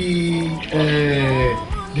wá ń di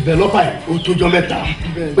developer ó tójọ́ mẹ́ta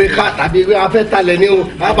pé ká tàbí a fẹ́ talẹ̀ ní o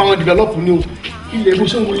a bá wọn develop ní o ilé bó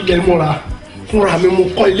sóhun ilẹ̀ mọ́ra fúnra mi mo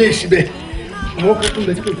kọ́ ilé ìsíbẹ̀ àwọn kan tó ń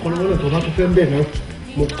bẹ tí kò kọ́ lọ́wọ́ náà tó bá tó fẹ́ ń bẹ̀ náà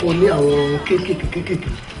mo kọ́ ní àwọn kéékèèké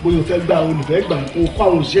bóyá o fẹ́ gbà olùfẹ́ gbà kó kọ́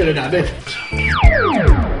àwọn òṣìṣẹ́ rẹ̀ dàbẹ̀.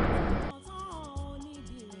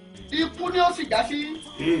 ikú ni ó sì já sí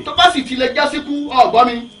tó bá sì tilẹ̀ já síkú ọ̀gbọ́n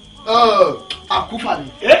mi àkúfà ni.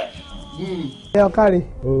 ẹ ọ̀kàrẹ̀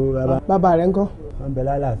bàbá rẹ̀ ńkọ́. wọ́n bẹ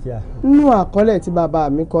lálàáfíà. nínú àkọọ́lẹ̀ tí bàbá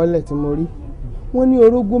mi kọ́lẹ̀ tí mo rí wọ́n ní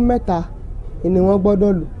orógún mẹ́ta ni wọ́n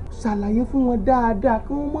gbọ́dọ̀ lò ṣàlàyé fún wọn dáadáa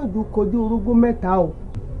kí wọ́n má jò kọjá orógún mẹ́ta o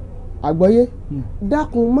àgbọ́yé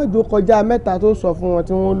dákun má jò kọjá mẹ́ta tó sọ fún wọn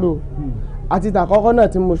tí wọ́n lò àti tàkọ́kọ́ náà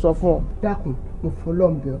tí mo sọ fún ọ dákun mo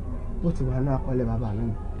fọlọ́ǹbẹ̀ bó ti wà ní àkọọ́lẹ̀ bàbá mi.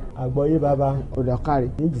 àgbọ́yé bàbá ọ̀dọ̀ kárí.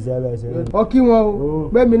 ní ìjìṣẹ́ bẹ́ẹ̀ ṣe rí. ọkí wọn o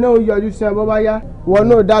gbẹ̀mí náà ń yọjú sí ẹ bọ́ bá yá wọn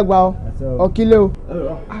náà dàgbà o ọkílẹ̀ o.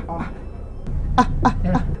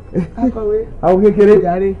 àwọn kékeré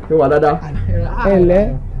ṣe wà dáadáa. ẹ ǹlẹ́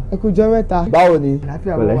ẹ kú jọ́ mẹ́ta. báwo ni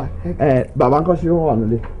pẹ̀lẹ́ bàbá ń kọ́ sí wọn wà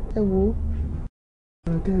nílé. ẹ wo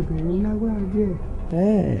ọ̀tẹ̀ ìbẹ̀rẹ̀ lágbára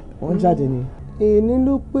díẹ̀. wọ́n jáde ni. èyí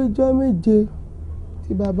ló péjọ́ méje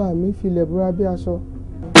tí bàbá mi filẹ̀ búra bí aṣọ.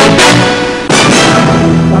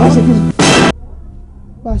 bàbá ṣe kí ni.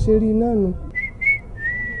 bá a ṣe rí iná nu.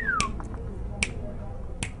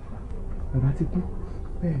 bàbá ti kú.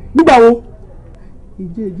 nígbà wo.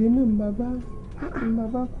 ìjẹ́jẹ́ náà ń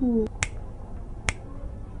bàbá kú o.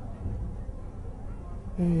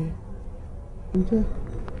 ǹjẹ́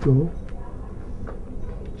jọ̀ọ́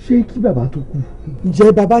ṣé kí bàbá tó kú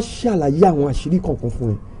ǹjẹ́ bàbá ṣàlàyé àwọn àṣírí kankan fún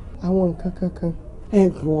ẹ. àwọn nǹkan kankan.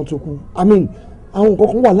 kí wọ́n tó kú àwọn nǹkan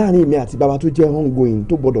kan wà láàrin èmi àti bàbá tó jẹ́ ongoing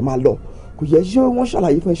tó gbọ́dọ̀ máa lọ kò yẹ ṣé wọ́n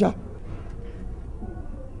ṣàlàyé fún ẹ ṣá.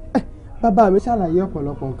 bàbá mi ṣàlàyé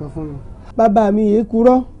ọ̀pọ̀lọpọ̀ nǹkan fún mi. bàbá mi yéé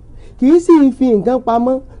kúrò kì í sì fi nǹkan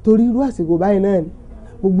pamọ́ torí irú àsìkò báyìí náà ni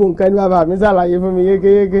gbogbo nǹkan ni bàbá mi ṣàlàyé fún mi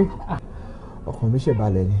yékéyéké. ọkàn mi ṣe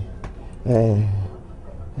balẹ̀ ni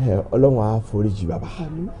ọlọ́run á foríjì bàbá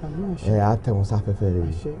á tẹ̀ wọ́n sáfẹ́fẹ́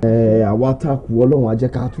rẹ̀ àwa tá a kú ọlọ́run á jẹ́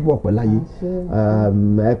ká túbọ̀ pẹ́ láyé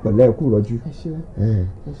ẹ pẹ̀lẹ́ ẹ kú rọ́jú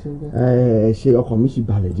ṣe ọkàn mi sì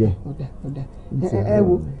balẹ̀ jẹ́. ẹ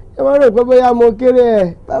wo ẹ má rò pé bóyá mo kéré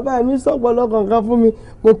ẹ bàbá mi sọ̀pọ̀ lọ́kàn kan fún mi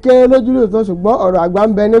mo kéré lójú lóòótọ́ ṣùgbọ́n ọ̀rọ̀ àgbà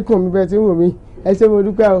ń bẹ níkùn mi bẹ́ẹ̀ tí ń wò mí ẹ ṣé mo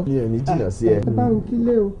dúpẹ́ o. mi ò ní jìnnà sí ẹ. ẹ bá mi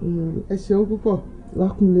kílé o ẹ ṣeun púpọ̀.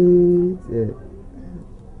 lákúnlé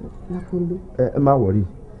ẹ má wọrí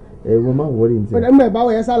mo máa wọrí ní tiẹ̀. ó mọ̀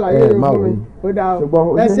ìbáwọ̀ yẹn ṣàlàyé rẹ̀ fún mi ó dáa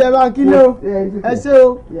o ẹ ṣé ẹ bá ń kílé o ẹ ṣé o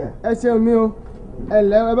ẹ ṣé mi o ẹ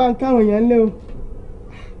lẹ́ ẹ bá ń káwọn yẹn lé o.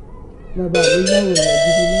 bàbá mi láwọn èèyàn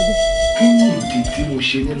gidi lọ́dún. kí ni ìdí tí mo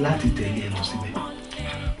ṣe ní láti tẹ̀lé ẹ lọ síbẹ̀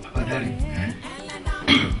bàbá dáre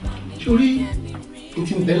sórí n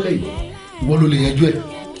ti bẹ́lẹ̀ yìí wọ́n ló lè yanjú ẹ̀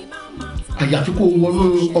àyàfi kó wọnú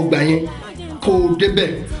ọgbà yẹn kó débẹ̀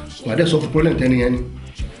wà á dẹ̀ sọ fún problem tẹ́ni yẹn ni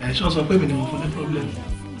ẹ̀ ṣọ́ sọ pé mi ni mo fún ní problem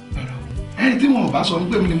ẹni tí wọn ò bá sọ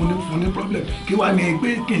pé mi ni mo ní fún ní problem kí wàá ní pé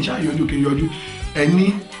kí n ṣàyọjú kí n yọjú ẹni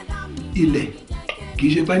ilẹ̀ kì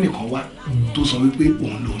í ṣe pé ẹnìkan wá tó sọ wípé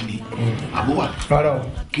òun ló ní àbó wà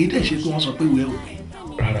kì í dẹ̀ ṣe pé wọ́n sọ pé ìwé ò pé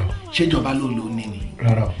ṣèjọba ló ló ní ni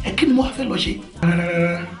ẹ kí ni mo wá fẹ́ lọ ṣe.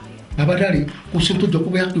 bàbá dáre kò sí tó jọ pé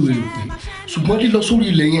bóyá pé ìwé ò pé ṣùgbọ́n lílọ sórí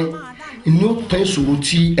ilẹ̀ yẹn ni ó tán ìṣòro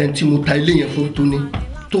tí ẹni tí mo ta ilé yẹn fún tó ní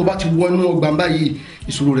tó o bá ti wọ inú ọgbà báyìí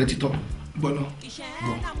ìṣòro rẹ ti tán gbọ́dọ̀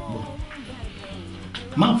bọ̀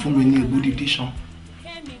máa fún mi ní egbòdì díṣàn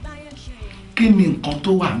kí ni nǹkan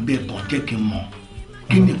tó wà ń bẹ kàn jẹ́ kí n mọ̀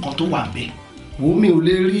kí ni nǹkan tó wà ń bẹ. wo mi ò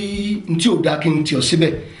lè rí n tí ò dáa kí n tì ọ́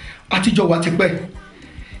síbẹ̀ àtijọ́ wa ti pẹ́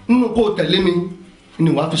nínú kó o tẹ̀lé mi ni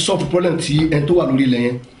wàá fi solve problem tí ẹni tó wà lórí ilẹ̀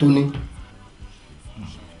yẹn tó ní.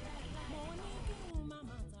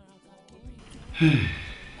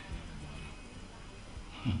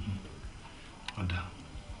 ọ̀dà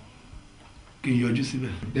kí n yọjú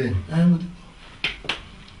síbẹ̀. bẹ́ẹ̀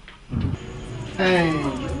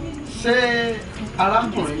ṣé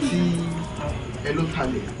arákùnrin tí ẹ ló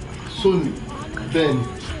kalẹ̀ sóni bẹ́ẹ̀ ni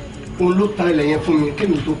òun ló ta ilẹ̀ yẹn fún mi kí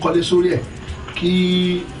mi tó kọ́lé sórí ẹ̀ kí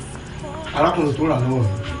arákùnrin tó rà lọ́wọ́ mi.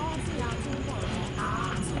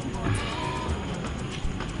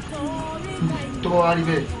 tó wá rí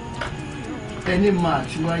bẹ́ẹ̀ ẹni máa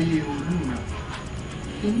ti wáyé olú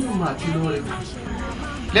inú máa ti lọ rẹ̀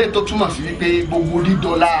lẹ́yìn tó túmọ̀ sí wípé gbogbo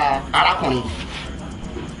dídọ́lá arákùnrin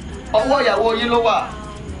ọwọ́ ìyàwó yín ló wà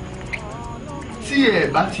tí ẹ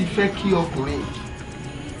bá ti fẹ́ kí ọkùnrin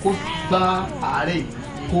kó gba àárẹ̀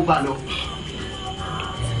kó bá lọ.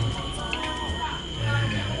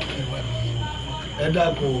 ẹ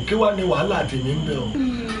dákun kí wàá ní wàhálà tèmi ń bẹ o.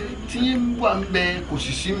 tí wàá ń bẹ kò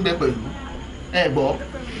sì sí ń bẹ pẹ̀lú ẹ gbọ́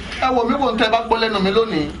ẹ wò mí wò ń tẹ́ bá gbọ́ lẹ́nu mi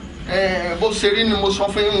lónìí bó ṣe rí ni mo sọ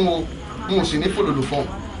fún yín o n ò sì ní fòlòlò fún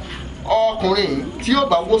ọkùnrin tí yóò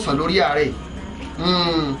bá wòsàn lórí àárẹ̀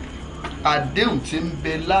àdéhùn tí ń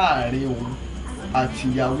bẹ láàrin òun àti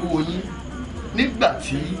ìyàwó yín nígbà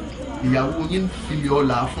tí ìyàwó yín fi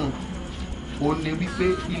ọlà fún un ní wípé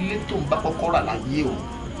ilé tó ń bá kọ́kọ́ rà láyé o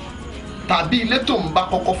tàbí ilé tó ń bá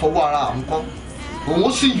kọ́kọ́ fọwọ́ ara àwọn kọ́ òun ó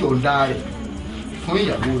sì yọ̀ǹda rẹ̀ fún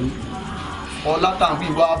ìyàwó yín ọlá tàbí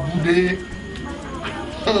wá búdé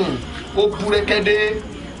ó búrẹ́kẹ́dé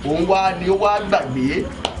òun wá ni ó wá gbàgbé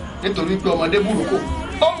nítorí pé ọmọdé burúkú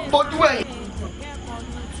ó ń bójú ẹ̀yìn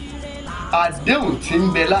àdéhùn tí ń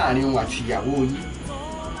bẹ láàrin òun àti ìyàwó yín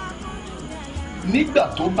nígbà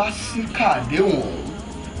tó bá síkà àdéhùn ọ̀hún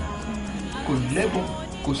kò lẹ́bọ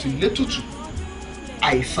kò sì létùtù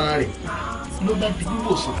àìsàn rẹ̀ ló bá di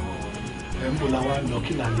wíwòsàn. ẹ ń bọ̀ làwa lọ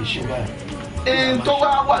kí là lè ṣe báyìí. èyí tó wá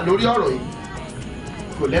wà lórí ọ̀rọ̀ yìí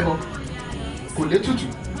kò lẹ́bọ kò létùtù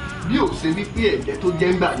bí ò ṣe wípé ẹ̀jẹ̀ tó jẹ́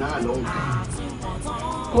ńgbà náà lọ́hùn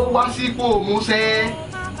kó wá sípò músẹ́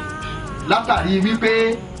látàrí wípé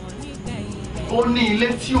ó ní ilé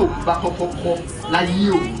tí òun bá kọ́kọ́ kọ́ láyé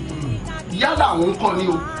o yálà òun kọ́ ni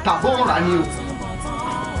o tàbí òun rà ni o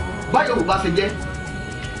báyọ̀ ò bá ṣe jẹ́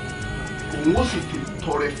òun ó sì fi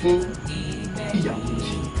tọrẹ fún ìyàwó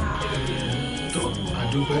sí. tó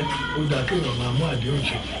àdúpẹ́ ó dáa kéèyàn máa mú àdéhùn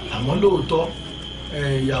ṣe àmọ́ lóòótọ́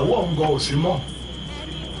ìyàwó ọ̀ǹgọ̀ ò sí mọ́.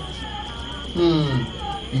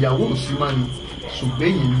 ìyàwó ò sí máa ní ṣùgbọ́n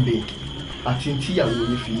èyí ń bẹ àti tíyàwó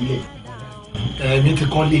yẹn fi lẹ̀. ẹ̀mí ti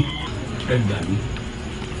kọ́lé. ẹ gbà mí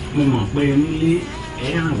mo mọ̀ pé nílé ẹ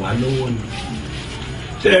ràn wá lọ́wọ́ ni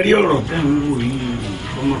ṣé ẹ rí ọ̀rọ̀ tẹ́ ń wò yìí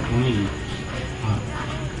ọmọkùnrin yìí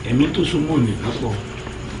ẹ̀mí tó súnmọ́ nìkan pọ̀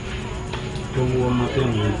tó wọ ọmọ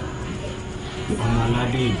tẹ̀wọ̀n ọmọ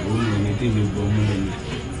aládé ìbò ní ẹni tí mi gbọ́ mú ẹni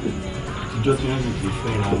àtijọ́ tí wọ́n sì fi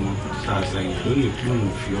fẹ́ra wọn ṣàṣàyàn tó lè pé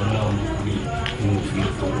òun fi ọlá ọmọkùnrin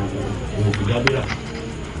òun fi dábìrà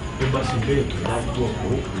tó bá sì bẹ́ẹ̀ tó bá bọ̀ ó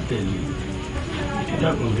kò tẹ̀lé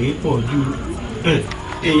ìdàkùnrin pọ̀ ju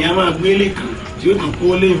èèyàn máa gbélé kan tí ó tún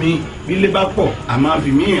kó lé mi bí lé bá pọ̀ àmọ́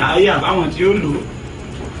àfi mí ààyè àbáwọn tí ó lò ó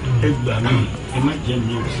ẹ gbà mí ẹ má jẹ́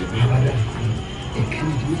mi ò sí bẹ́ẹ̀. ẹ̀ka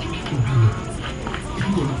ní ìdílé kíkí bí mi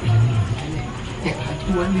ìdílé ọ̀rọ̀ pẹ̀lú mi ẹ̀ka tí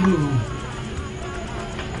wọ́n lé nínú.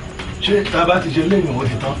 ṣé tá a bá ti ṣe lẹ́yìn ọ̀wọ́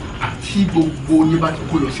ti tán àti gbogbo yín bá ti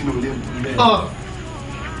kó lọ sínú ilé mi.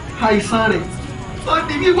 àìsàn rẹ̀ ó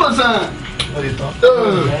di wíwòsàn. ó lè tán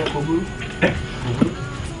kò burú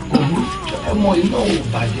ọmọ iná ò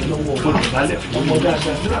bàjẹ́ lọ́wọ́ ọmọ àbálẹ̀ fún ọmọ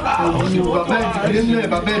dáadáa. bàbá ìdílé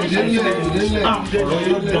bàbá ìdílé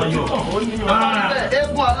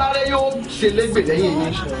eégún aláré yóò ṣe légbè lẹ́yìn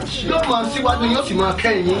yín yóò máa síwájú yóò sì máa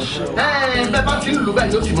kẹ́yìn yín bẹ́ẹ̀ bá ti ń lù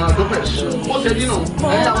bẹ́ẹ̀ yóò sì máa dópẹ̀ ó ṣe dínú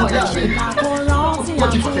àwọn ìyá mi wọ́n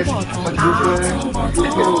ti fọ́tẹ́ sí wọ́n ti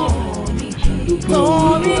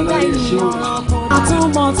torí gbẹ̀yìn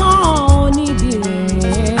àtúbọ̀tán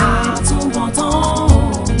oníbìrẹ̀ àtúbọ̀tán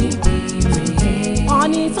oníbìrẹ̀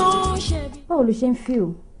ọ̀nì tó ń ṣe bí. báwo ló ṣe ń fi o.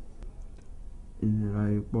 ìnira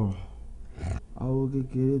ipò awo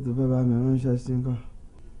kékeré tó fẹ́ bá mi ránṣẹ́ sí nǹkan.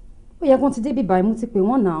 ó yẹ kán ti débí báyìí mo ti pè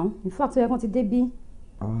wọ́n náà in fact ó yẹ kán ti débí.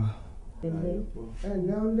 ẹ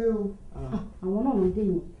ǹlẹ́ ń lé o. àwọn náà ló dé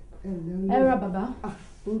yìí. ẹ ra bàbá.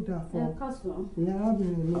 ó dà fún ẹ káàsán. ìyá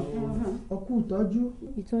arábìnrin mi ọkú ìtọ́jú.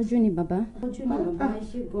 ìtọ́jú ni bàbá. ìtọ́jú ni bàbá ẹ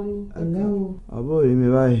ṣe gan ni. ẹ̀lẹ́ o. àbọ̀ rí mi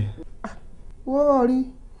báyìí. wọ́n rí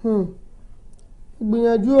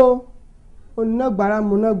gbìyànjú o onínágbára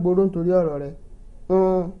mo náà gbòòrò nítorí ọ̀rọ̀ rẹ̀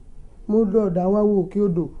mo lọ ọ̀dọ̀ àwọn awo òkè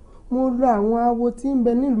odò mo lọ àwọn awo tí ń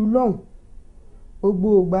bẹ nílùú lọ́hùn gbogbo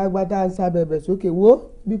ògbà agbada ń sábẹ̀bẹ̀ sókè wo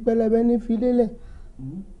bí pẹlẹbẹ ní fi lélẹ̀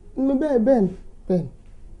ní bẹ́ẹ̀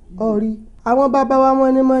ọ̀rí àwọn bàbá wa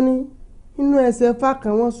mọ́nímọ́ní inú ẹsẹ̀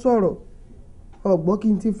fákan wọ́n sọ̀rọ̀ ọ̀gbọ́n kí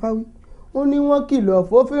n ti fáwí ó ní wọ́n kìlọ̀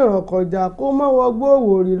fófìràn kọjá kó mọ́wọ́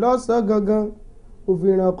gbówó rí lọ́sàn-án gangan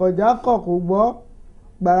òfìràn kọjá kọ̀ kó gbọ́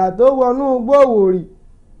gbàrà tó wọnú gbówó rí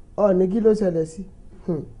ọ̀ní kí ló ṣẹlẹ̀ sí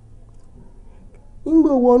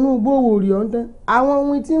ńgbò wọnú gbòòwòrì ọ̀hún tán àwọn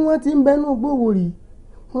ohun tí wọ́n ti ń bẹ́nu gbòòwòrì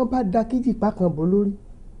wọ́n bá da kìtìpá kan bò lórí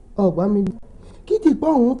ọ̀gbá mi bí kìtìpá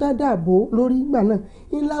ọ̀hún tá dàbò lórí ìgbà náà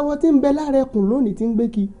ńláwọ́ tí ń bẹ lára ẹkùn lónìí tí ń gbé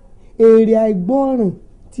kí èrè àìgbọ́ràn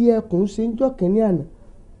tí ẹkùn ṣe ń jọ́ kẹ́ni àná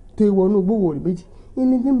tó ìwọ̀nú gbòòwòrì méjì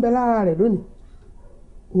ìní tí ń bẹ lára rẹ̀ lónìí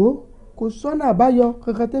o kò sọ́nà àbáyọ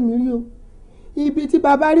kankan tẹ́mi rí o ibi tí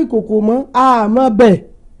bàbá rí kòkò mọ́ àmọ́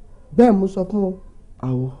bẹ́ẹ̀ mo sọ fún ọ.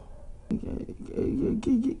 àwọ̀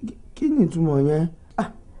kí ni ìtumọ̀ yẹn.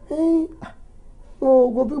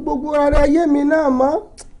 kò fi gbogbo ara yé mi náà mọ́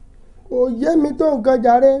kò yé mi tó nǹkan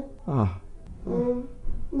jàre.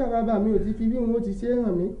 nígbà bàbá mi ò ti fi bí wọn ó ti ṣe é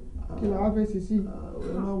hàn mí kí ni wàá fẹ́ ṣe sí.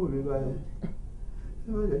 ẹ má wò mí báyìí ẹ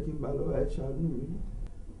má jẹ́ kí n bá lọ́wọ́ ẹ ṣàánú mi.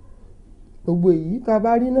 gbogbo èyí tá a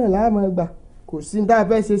bá rí náà láàmú gbà kò sí ní tá a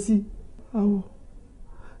fẹ́ ṣe sí. àwọ̀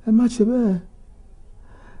ẹ má ṣe bẹ́ẹ̀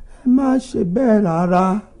ẹ má ṣe bẹ́ẹ̀ rárá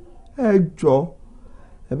ẹ jọ̀ọ́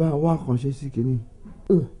ẹ bá wá nǹkan ṣe sí kínní.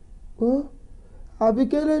 àfi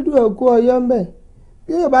kérédù ẹ̀ kú ọyọ́ ń bẹ̀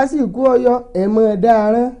bí yóò bá sì kú ọyọ́ ẹ̀ mọ̀ ẹ̀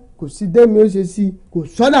dáárán kò sí dẹ́mi ó ṣe sí kò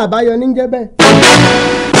sọ́nà àbáyọ níjẹ́ bẹ́ẹ̀.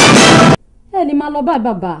 ẹ lè máa lọ báyìí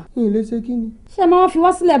bàbá. kí n lè ṣe kí ni. ṣé máa fi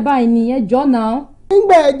wá sílẹ̀ báyìí ni ẹjọ́ náà.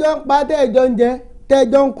 nígbà ẹjọ́ ń pa tẹ́ẹ̀jọ́ ń jẹ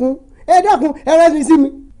tẹ́ẹ̀jọ́ ń kún ẹ dákun ẹ rẹ́ mi sí mi.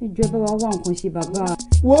 ìjọ bá wa wá nǹkan ṣe bàbá.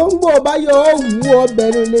 wo ń gbọ́ báyọ̀ ó wù ọ́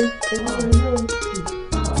bẹ̀rù lé.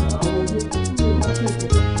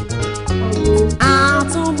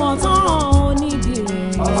 àtúbọ̀tán oníbìrè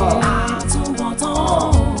àtúbọ̀tán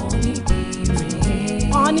oníbìrè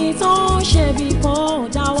ọ̀nì tó ń ṣe bí kò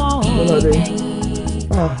jáwọ́ ìgbẹ̀yìn.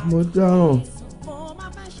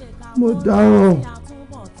 mo dáràn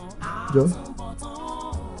jọ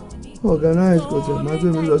organize kò tẹ̀ máa gbé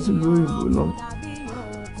mi lọ sílùú òyìnbó náà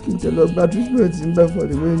kí n tẹ̀ lọ gba treatment ń bẹ for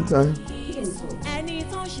the meantime.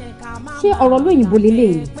 ṣé ọ̀rọ̀ lóyìnbó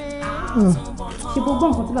lélẹ́yìn ṣe gbogbo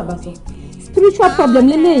nǹkan tí bàbá sọ spiritual problem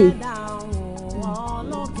lélẹ́yìn.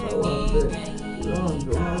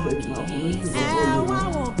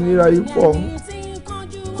 ìnira yìí pọ̀.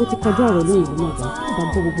 ó ti kọjá ọ̀rọ̀ lóyìnbó náà bá bá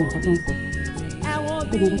gbọ́ gbogbo nǹkan tó ń sọ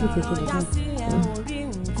gbogbo nǹkan tó ti ṣẹlẹ̀ báyìí.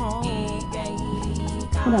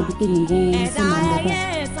 ó dàbí pé nìyẹn ṣe máa ń lọ báyìí.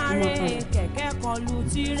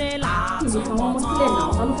 ìlú àwọn ọmọ sílẹ̀ náà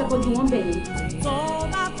wọn ló fẹ́ kọjú wọn bẹ̀ yẹn.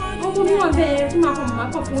 ọmọ mi wà bẹ́ẹ̀ fún máa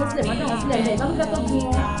kọ́ fún wọn sílẹ̀ máa dá wọn sílẹ̀ lẹ́yìn lọ́dún fẹ́ kọjú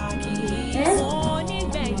wọn.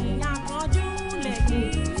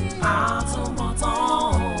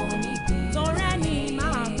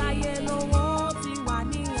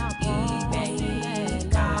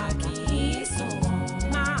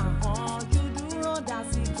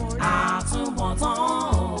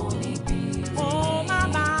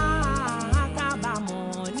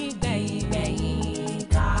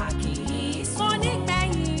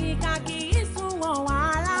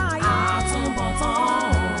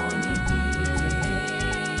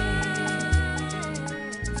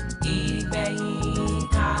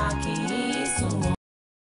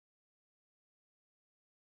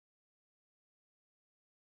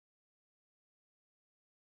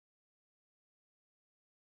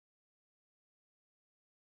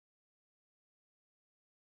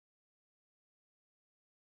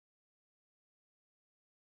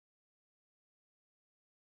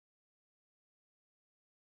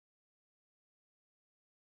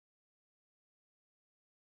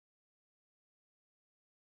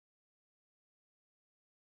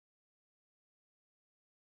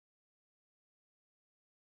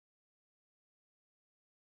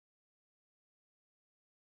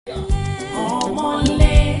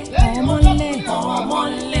 Omole, omole,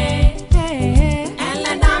 omole,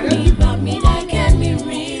 ẹlẹ́dàá mi gbà mí jẹ́ kẹ́mi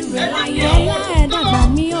rí rẹ̀ láyé. Ẹlẹ́dàá gbà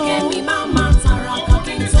mí o. Kẹ́mi máa ma tàràkà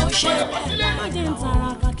kí n tó ṣe rẹ̀. Má jẹ́ n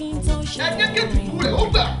tàràkà kí n tó ṣe rẹ̀. ẹ jẹ́ kí tuntun rẹ̀ ó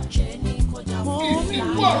gbà.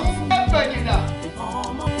 ìsìnkú ọ̀run ẹgbẹ́ yìí dà.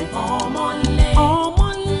 Omole,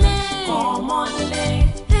 omole, omole,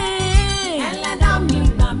 ẹlẹ́dàá mi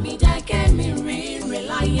gbà mí jẹ́ kẹ́mi rí rẹ̀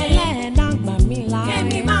láyé. Ẹlẹ́dàá gbà mí láyé.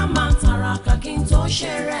 Kẹ́mi máa ma tàràkà kí n tó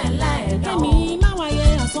ṣe rẹ̀ lẹ́ẹ̀dọ́. Kẹ́mi máa wáyé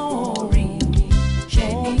ọ̀sán orí mi. Ṣé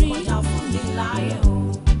ní kọjá fún mi láyé o.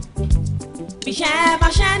 Iṣẹ́ bá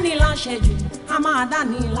ṣẹ́ ní láṣẹjù, a máa dá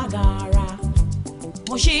ní lágara.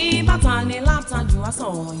 Mo ṣí bàtà ní látàjù,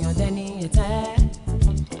 àsàn ọ̀yàndẹ́ ní ẹ̀tẹ́.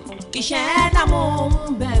 Iṣẹ́ dààmú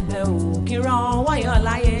ń bẹ̀bẹ̀ o, kí ràn wáyọ̀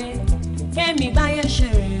láyé. Kẹ́mi báyé ṣe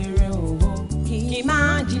rere o, kí má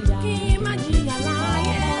jìyà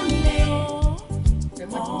láyé lé o.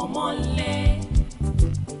 Omole,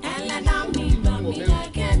 ẹlẹ́dàá mi gbà mí jẹ́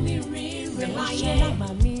kẹ́mi rí rẹ̀ láyé.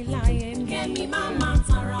 Kẹ́mi má máa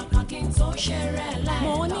tàràkà kí n tó ṣe rẹ̀ lẹ́ẹ̀dọ́.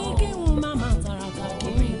 Mo ní kí n má máa tàràkà kí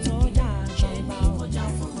n tó dà ṣe ní kọjá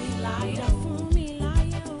fún mi láyé.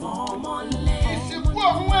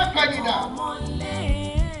 ẹ̀pẹ̀yìndà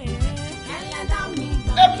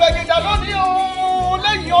ẹ̀pẹ̀yìndà lónìí o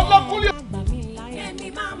lẹ́yìn ọlọ́kùnrin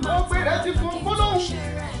mo gbé rẹ ti fún gbólóhùn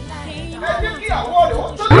ẹ jẹ́ kí àwọ̀ rẹ̀ ó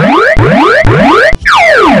tó lé.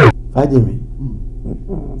 Fájèmí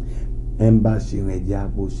ẹ ń bá ṣeun ẹ̀jẹ̀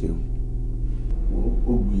àpò ṣeun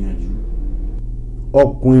ó gbìyànjú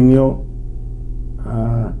ọkùnrin ni ọ́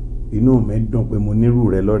inú mi dùn pé mo nírú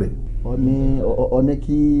rẹ lọ́rẹ̀. ọ̀ní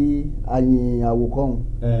kí ayin àwòkọ́hún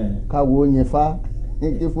káwo yẹn fá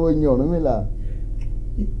kí fó yin Ọ̀rúnmìlà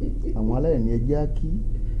àwọn aláìní ẹjẹ́ á kí.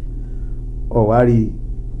 ọ̀wárí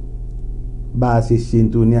bá a ṣe ṣe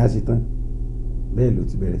tó ní àṣetán bẹ́ẹ̀ ló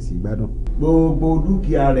ti bẹ̀rẹ̀ sí gbádùn. gbogbo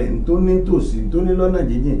dúkìá rẹ̀ tó ní tòsí tó ní lọ́nà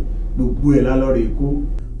jíjìn gbogbo ẹ̀ lálọ́rẹ̀ kó.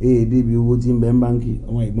 débi owó tí ń bẹ ń báńkì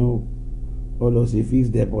ọmọ ìgbọ́n ó lọ ṣe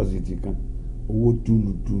fixed deposit kan owó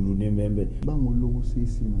túlùtúlù ní bẹ́ẹ̀. báwọn olówó ṣe é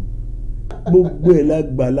sí nu. gbogbo ẹ̀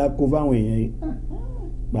lágbàlá kó fáwọn èèyàn yìí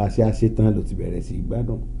bá a ṣe àṣetán ló ti bẹ̀rẹ̀ sí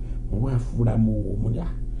gbádùn. mo wá fúra mo wò mo yá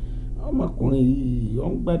ọmọkùnrin yìí ó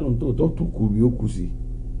ń gbádùn tó tún kù bí ó kù sí.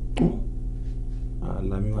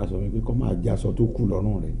 Àlàmí wa sọ wípé kó máa jaṣọ tó kù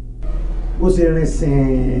lọ́rùn rẹ̀. ó ṣe rin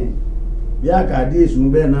sìn bí àkàdé èṣù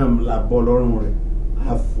bẹ́ẹ̀ náà la bọ́ lọ́rùn rẹ̀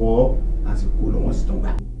àfọ́ àsìkò lọ́wọ́ sì tún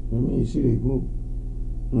gbà. mi ì ṣeré gùn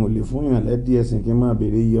n ò lè fún yàn lẹ́dí ẹ̀sìn kí n máa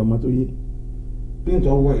béèrè iye ọmọ tó yé. bí n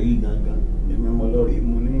tó wọ̀ yìí gangan èmi mo lọ rí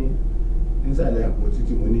mu ní nísàlẹ̀ àpò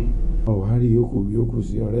títí mo ní. ọ̀wárí yòókù bí yòókù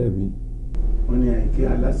sí ọ̀rẹ́ mi wọ́n ní àìkí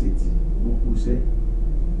aláṣetì mo kú sẹ́.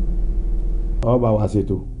 ọba wa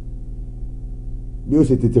ṣètò bí ó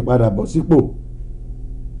ṣe tètè padà bọ̀ sípò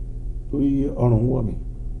torí ọrùn wọ̀ mí.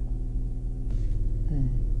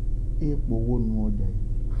 epo owó nu ọjà yìí.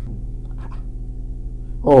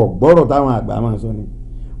 ọ̀gbọ́rọ̀ táwọn àgbà máa sọ ni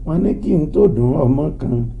wọ́n ní kí n tó dùn ọmọ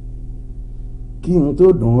kan kí n tó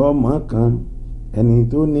dùn ọmọ kan ẹni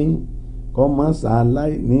tó ní kọ́mọ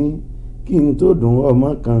ṣàláì ní kí n tó dùn ọmọ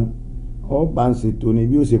kan ọba ń ṣètò ni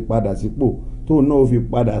bí ó ṣe padà sípò tó náà fi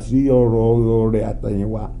padà sí ọ̀rọ̀ rẹ̀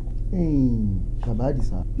àtẹ̀yìnwá. bàbá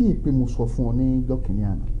àdìsá bí ìpè mo sọ fún ọ ní jọ́kìnní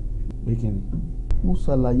àná. bí kíni. mo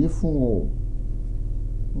ṣàlàyé fún ọ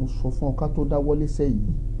mo sọ fún ọ ká tó dáwọ́lé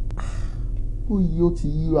sẹ́yìn ó yí ó ti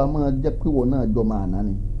yí a máa jẹ́ pé wọ́n náà jọ máa ná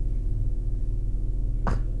ni.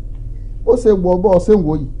 ó ṣe wọ bọ́ ọ ṣe ń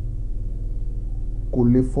wò yìí kò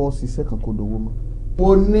lè fọ́ ṣiṣẹ́ kan kó dowó mọ́.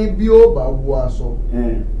 mo ní bí ó bá wọ aṣọ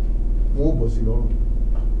wọn ó bọ̀ sí lọ́rùn.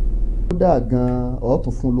 ó dà gan-an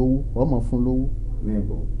ọ̀tún fún lówó ọmọ fún lówó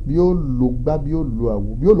bí ó lo gbá bí ó lo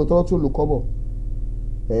àwo bí ó lo tọ́lọ́ tí ó lo kọ́bọ̀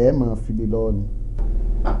máa fi lè lọ́wọ́ ni.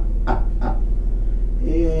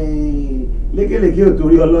 lékelèké ò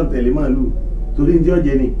torí ọlọ́ntẹ̀lé màálù torí ní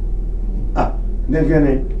ọjẹ́ ni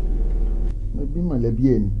nẹ́gẹ́nẹ́. bí mọ̀lẹ́bí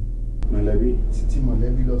ẹ̀ ni. mọ̀lẹ́bí. títí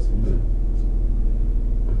mọ̀lẹ́bí lọ sí i.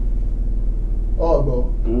 ọ̀gbọ́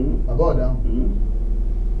bàbá ọ̀dáhùn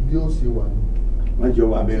bí ó ṣe wà ní. wọ́n jọ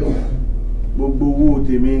wà bẹ́ẹ̀ o gbogbo owó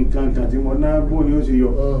tèmi nǹkan kan tí mo ná bó ni ó ṣe yọ.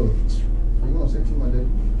 ẹ̀yin ọ̀sẹ̀ tí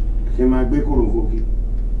mọ̀lẹ́bí. kí n máa gbé kòròfò kí.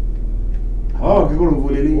 kí kòròfò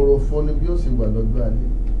lélẹ̀. kòròfò ni bí ó ṣe wà lọ́jọ́ alẹ́.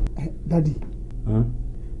 dádì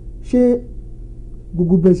ṣé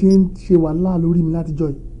gbogbo bẹ́ẹ̀ ṣe ń ṣe wàhálà lórí mi látijọ́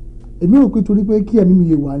yìí èmi rò pé torí pé kí ẹ̀mí mi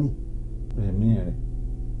lè wà ni. ẹ̀mí rẹ̀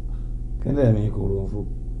kílẹ̀ mi kòròfò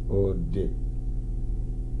ọ̀dẹ̀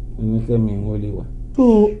oníkẹ́mi ń wọlé wà. tó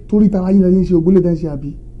torí tara yín lẹ́yìn ṣe ògbólé tẹ́ ń ṣe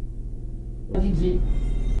àbí.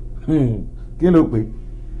 kí ló pé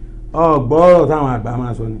ọgbọ́rọ̀ táwọn àgbà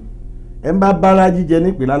máa sọ ni ẹ ń bá bára jíjẹ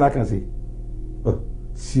nípìnlẹ̀ alákànṣe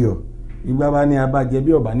sí ọ ìgbà bá ní abájẹ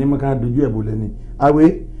bí ọba ní mọ́ká dojú ẹ̀ bolẹ̀ ni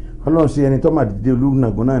àwẹ̀ ọlọ́run ṣe ẹni tó mà dìde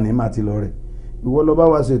olùnàgún náà ní màtí lọ rẹ̀ ìwọ lọ bá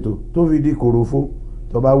wa ṣètò tó fi di kòròfó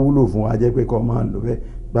tó bá wúlò fún wa jẹ́ pé kọ́ máa lò bẹ́ẹ̀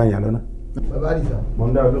gbàyàn lọ́nà. bàbá àdìsá. mọ̀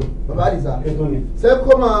ń dá ọ lọ. bàbá àdìsá. ṣé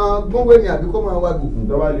kó máa gbóngbé ni àbí kó máa wá gbò.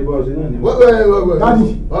 ntọ́ba lè bọ́ ọ̀sẹ̀ náà ni. dádì.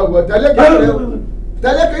 ọ̀gbọ̀n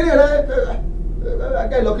tẹ̀lé kiri rẹ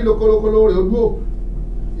akẹ́ lọ kí ló kólókóló rẹ̀ ojú ò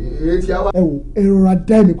èyí ti àwa. ẹ wò ẹ rọra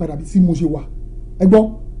dá ẹ̀mí padà bí sí mo ṣe wà ẹ gbọ́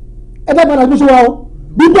ẹ dá padà bí mo ṣe wà o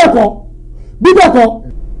bí bẹ́ẹ̀ kọ́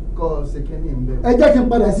kọ́ ṣe kẹ́ni ń bẹ̀. ẹ jẹ́ kí n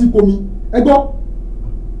padà sí ipò mi ẹ gbọ́.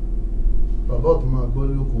 bàbá ọ̀tún máa gbọ́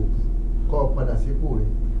lóko kọ́ ọ padà sípò rẹ̀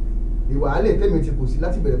ìwà alẹ́ tẹ́mi ti kò sí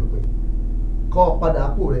láti bẹ̀rẹ̀ pẹ̀pẹ̀ kọ́ ọ padà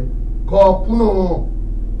àpò rẹ̀ kọ́ ọ kúnnà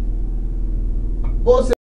ó ṣe.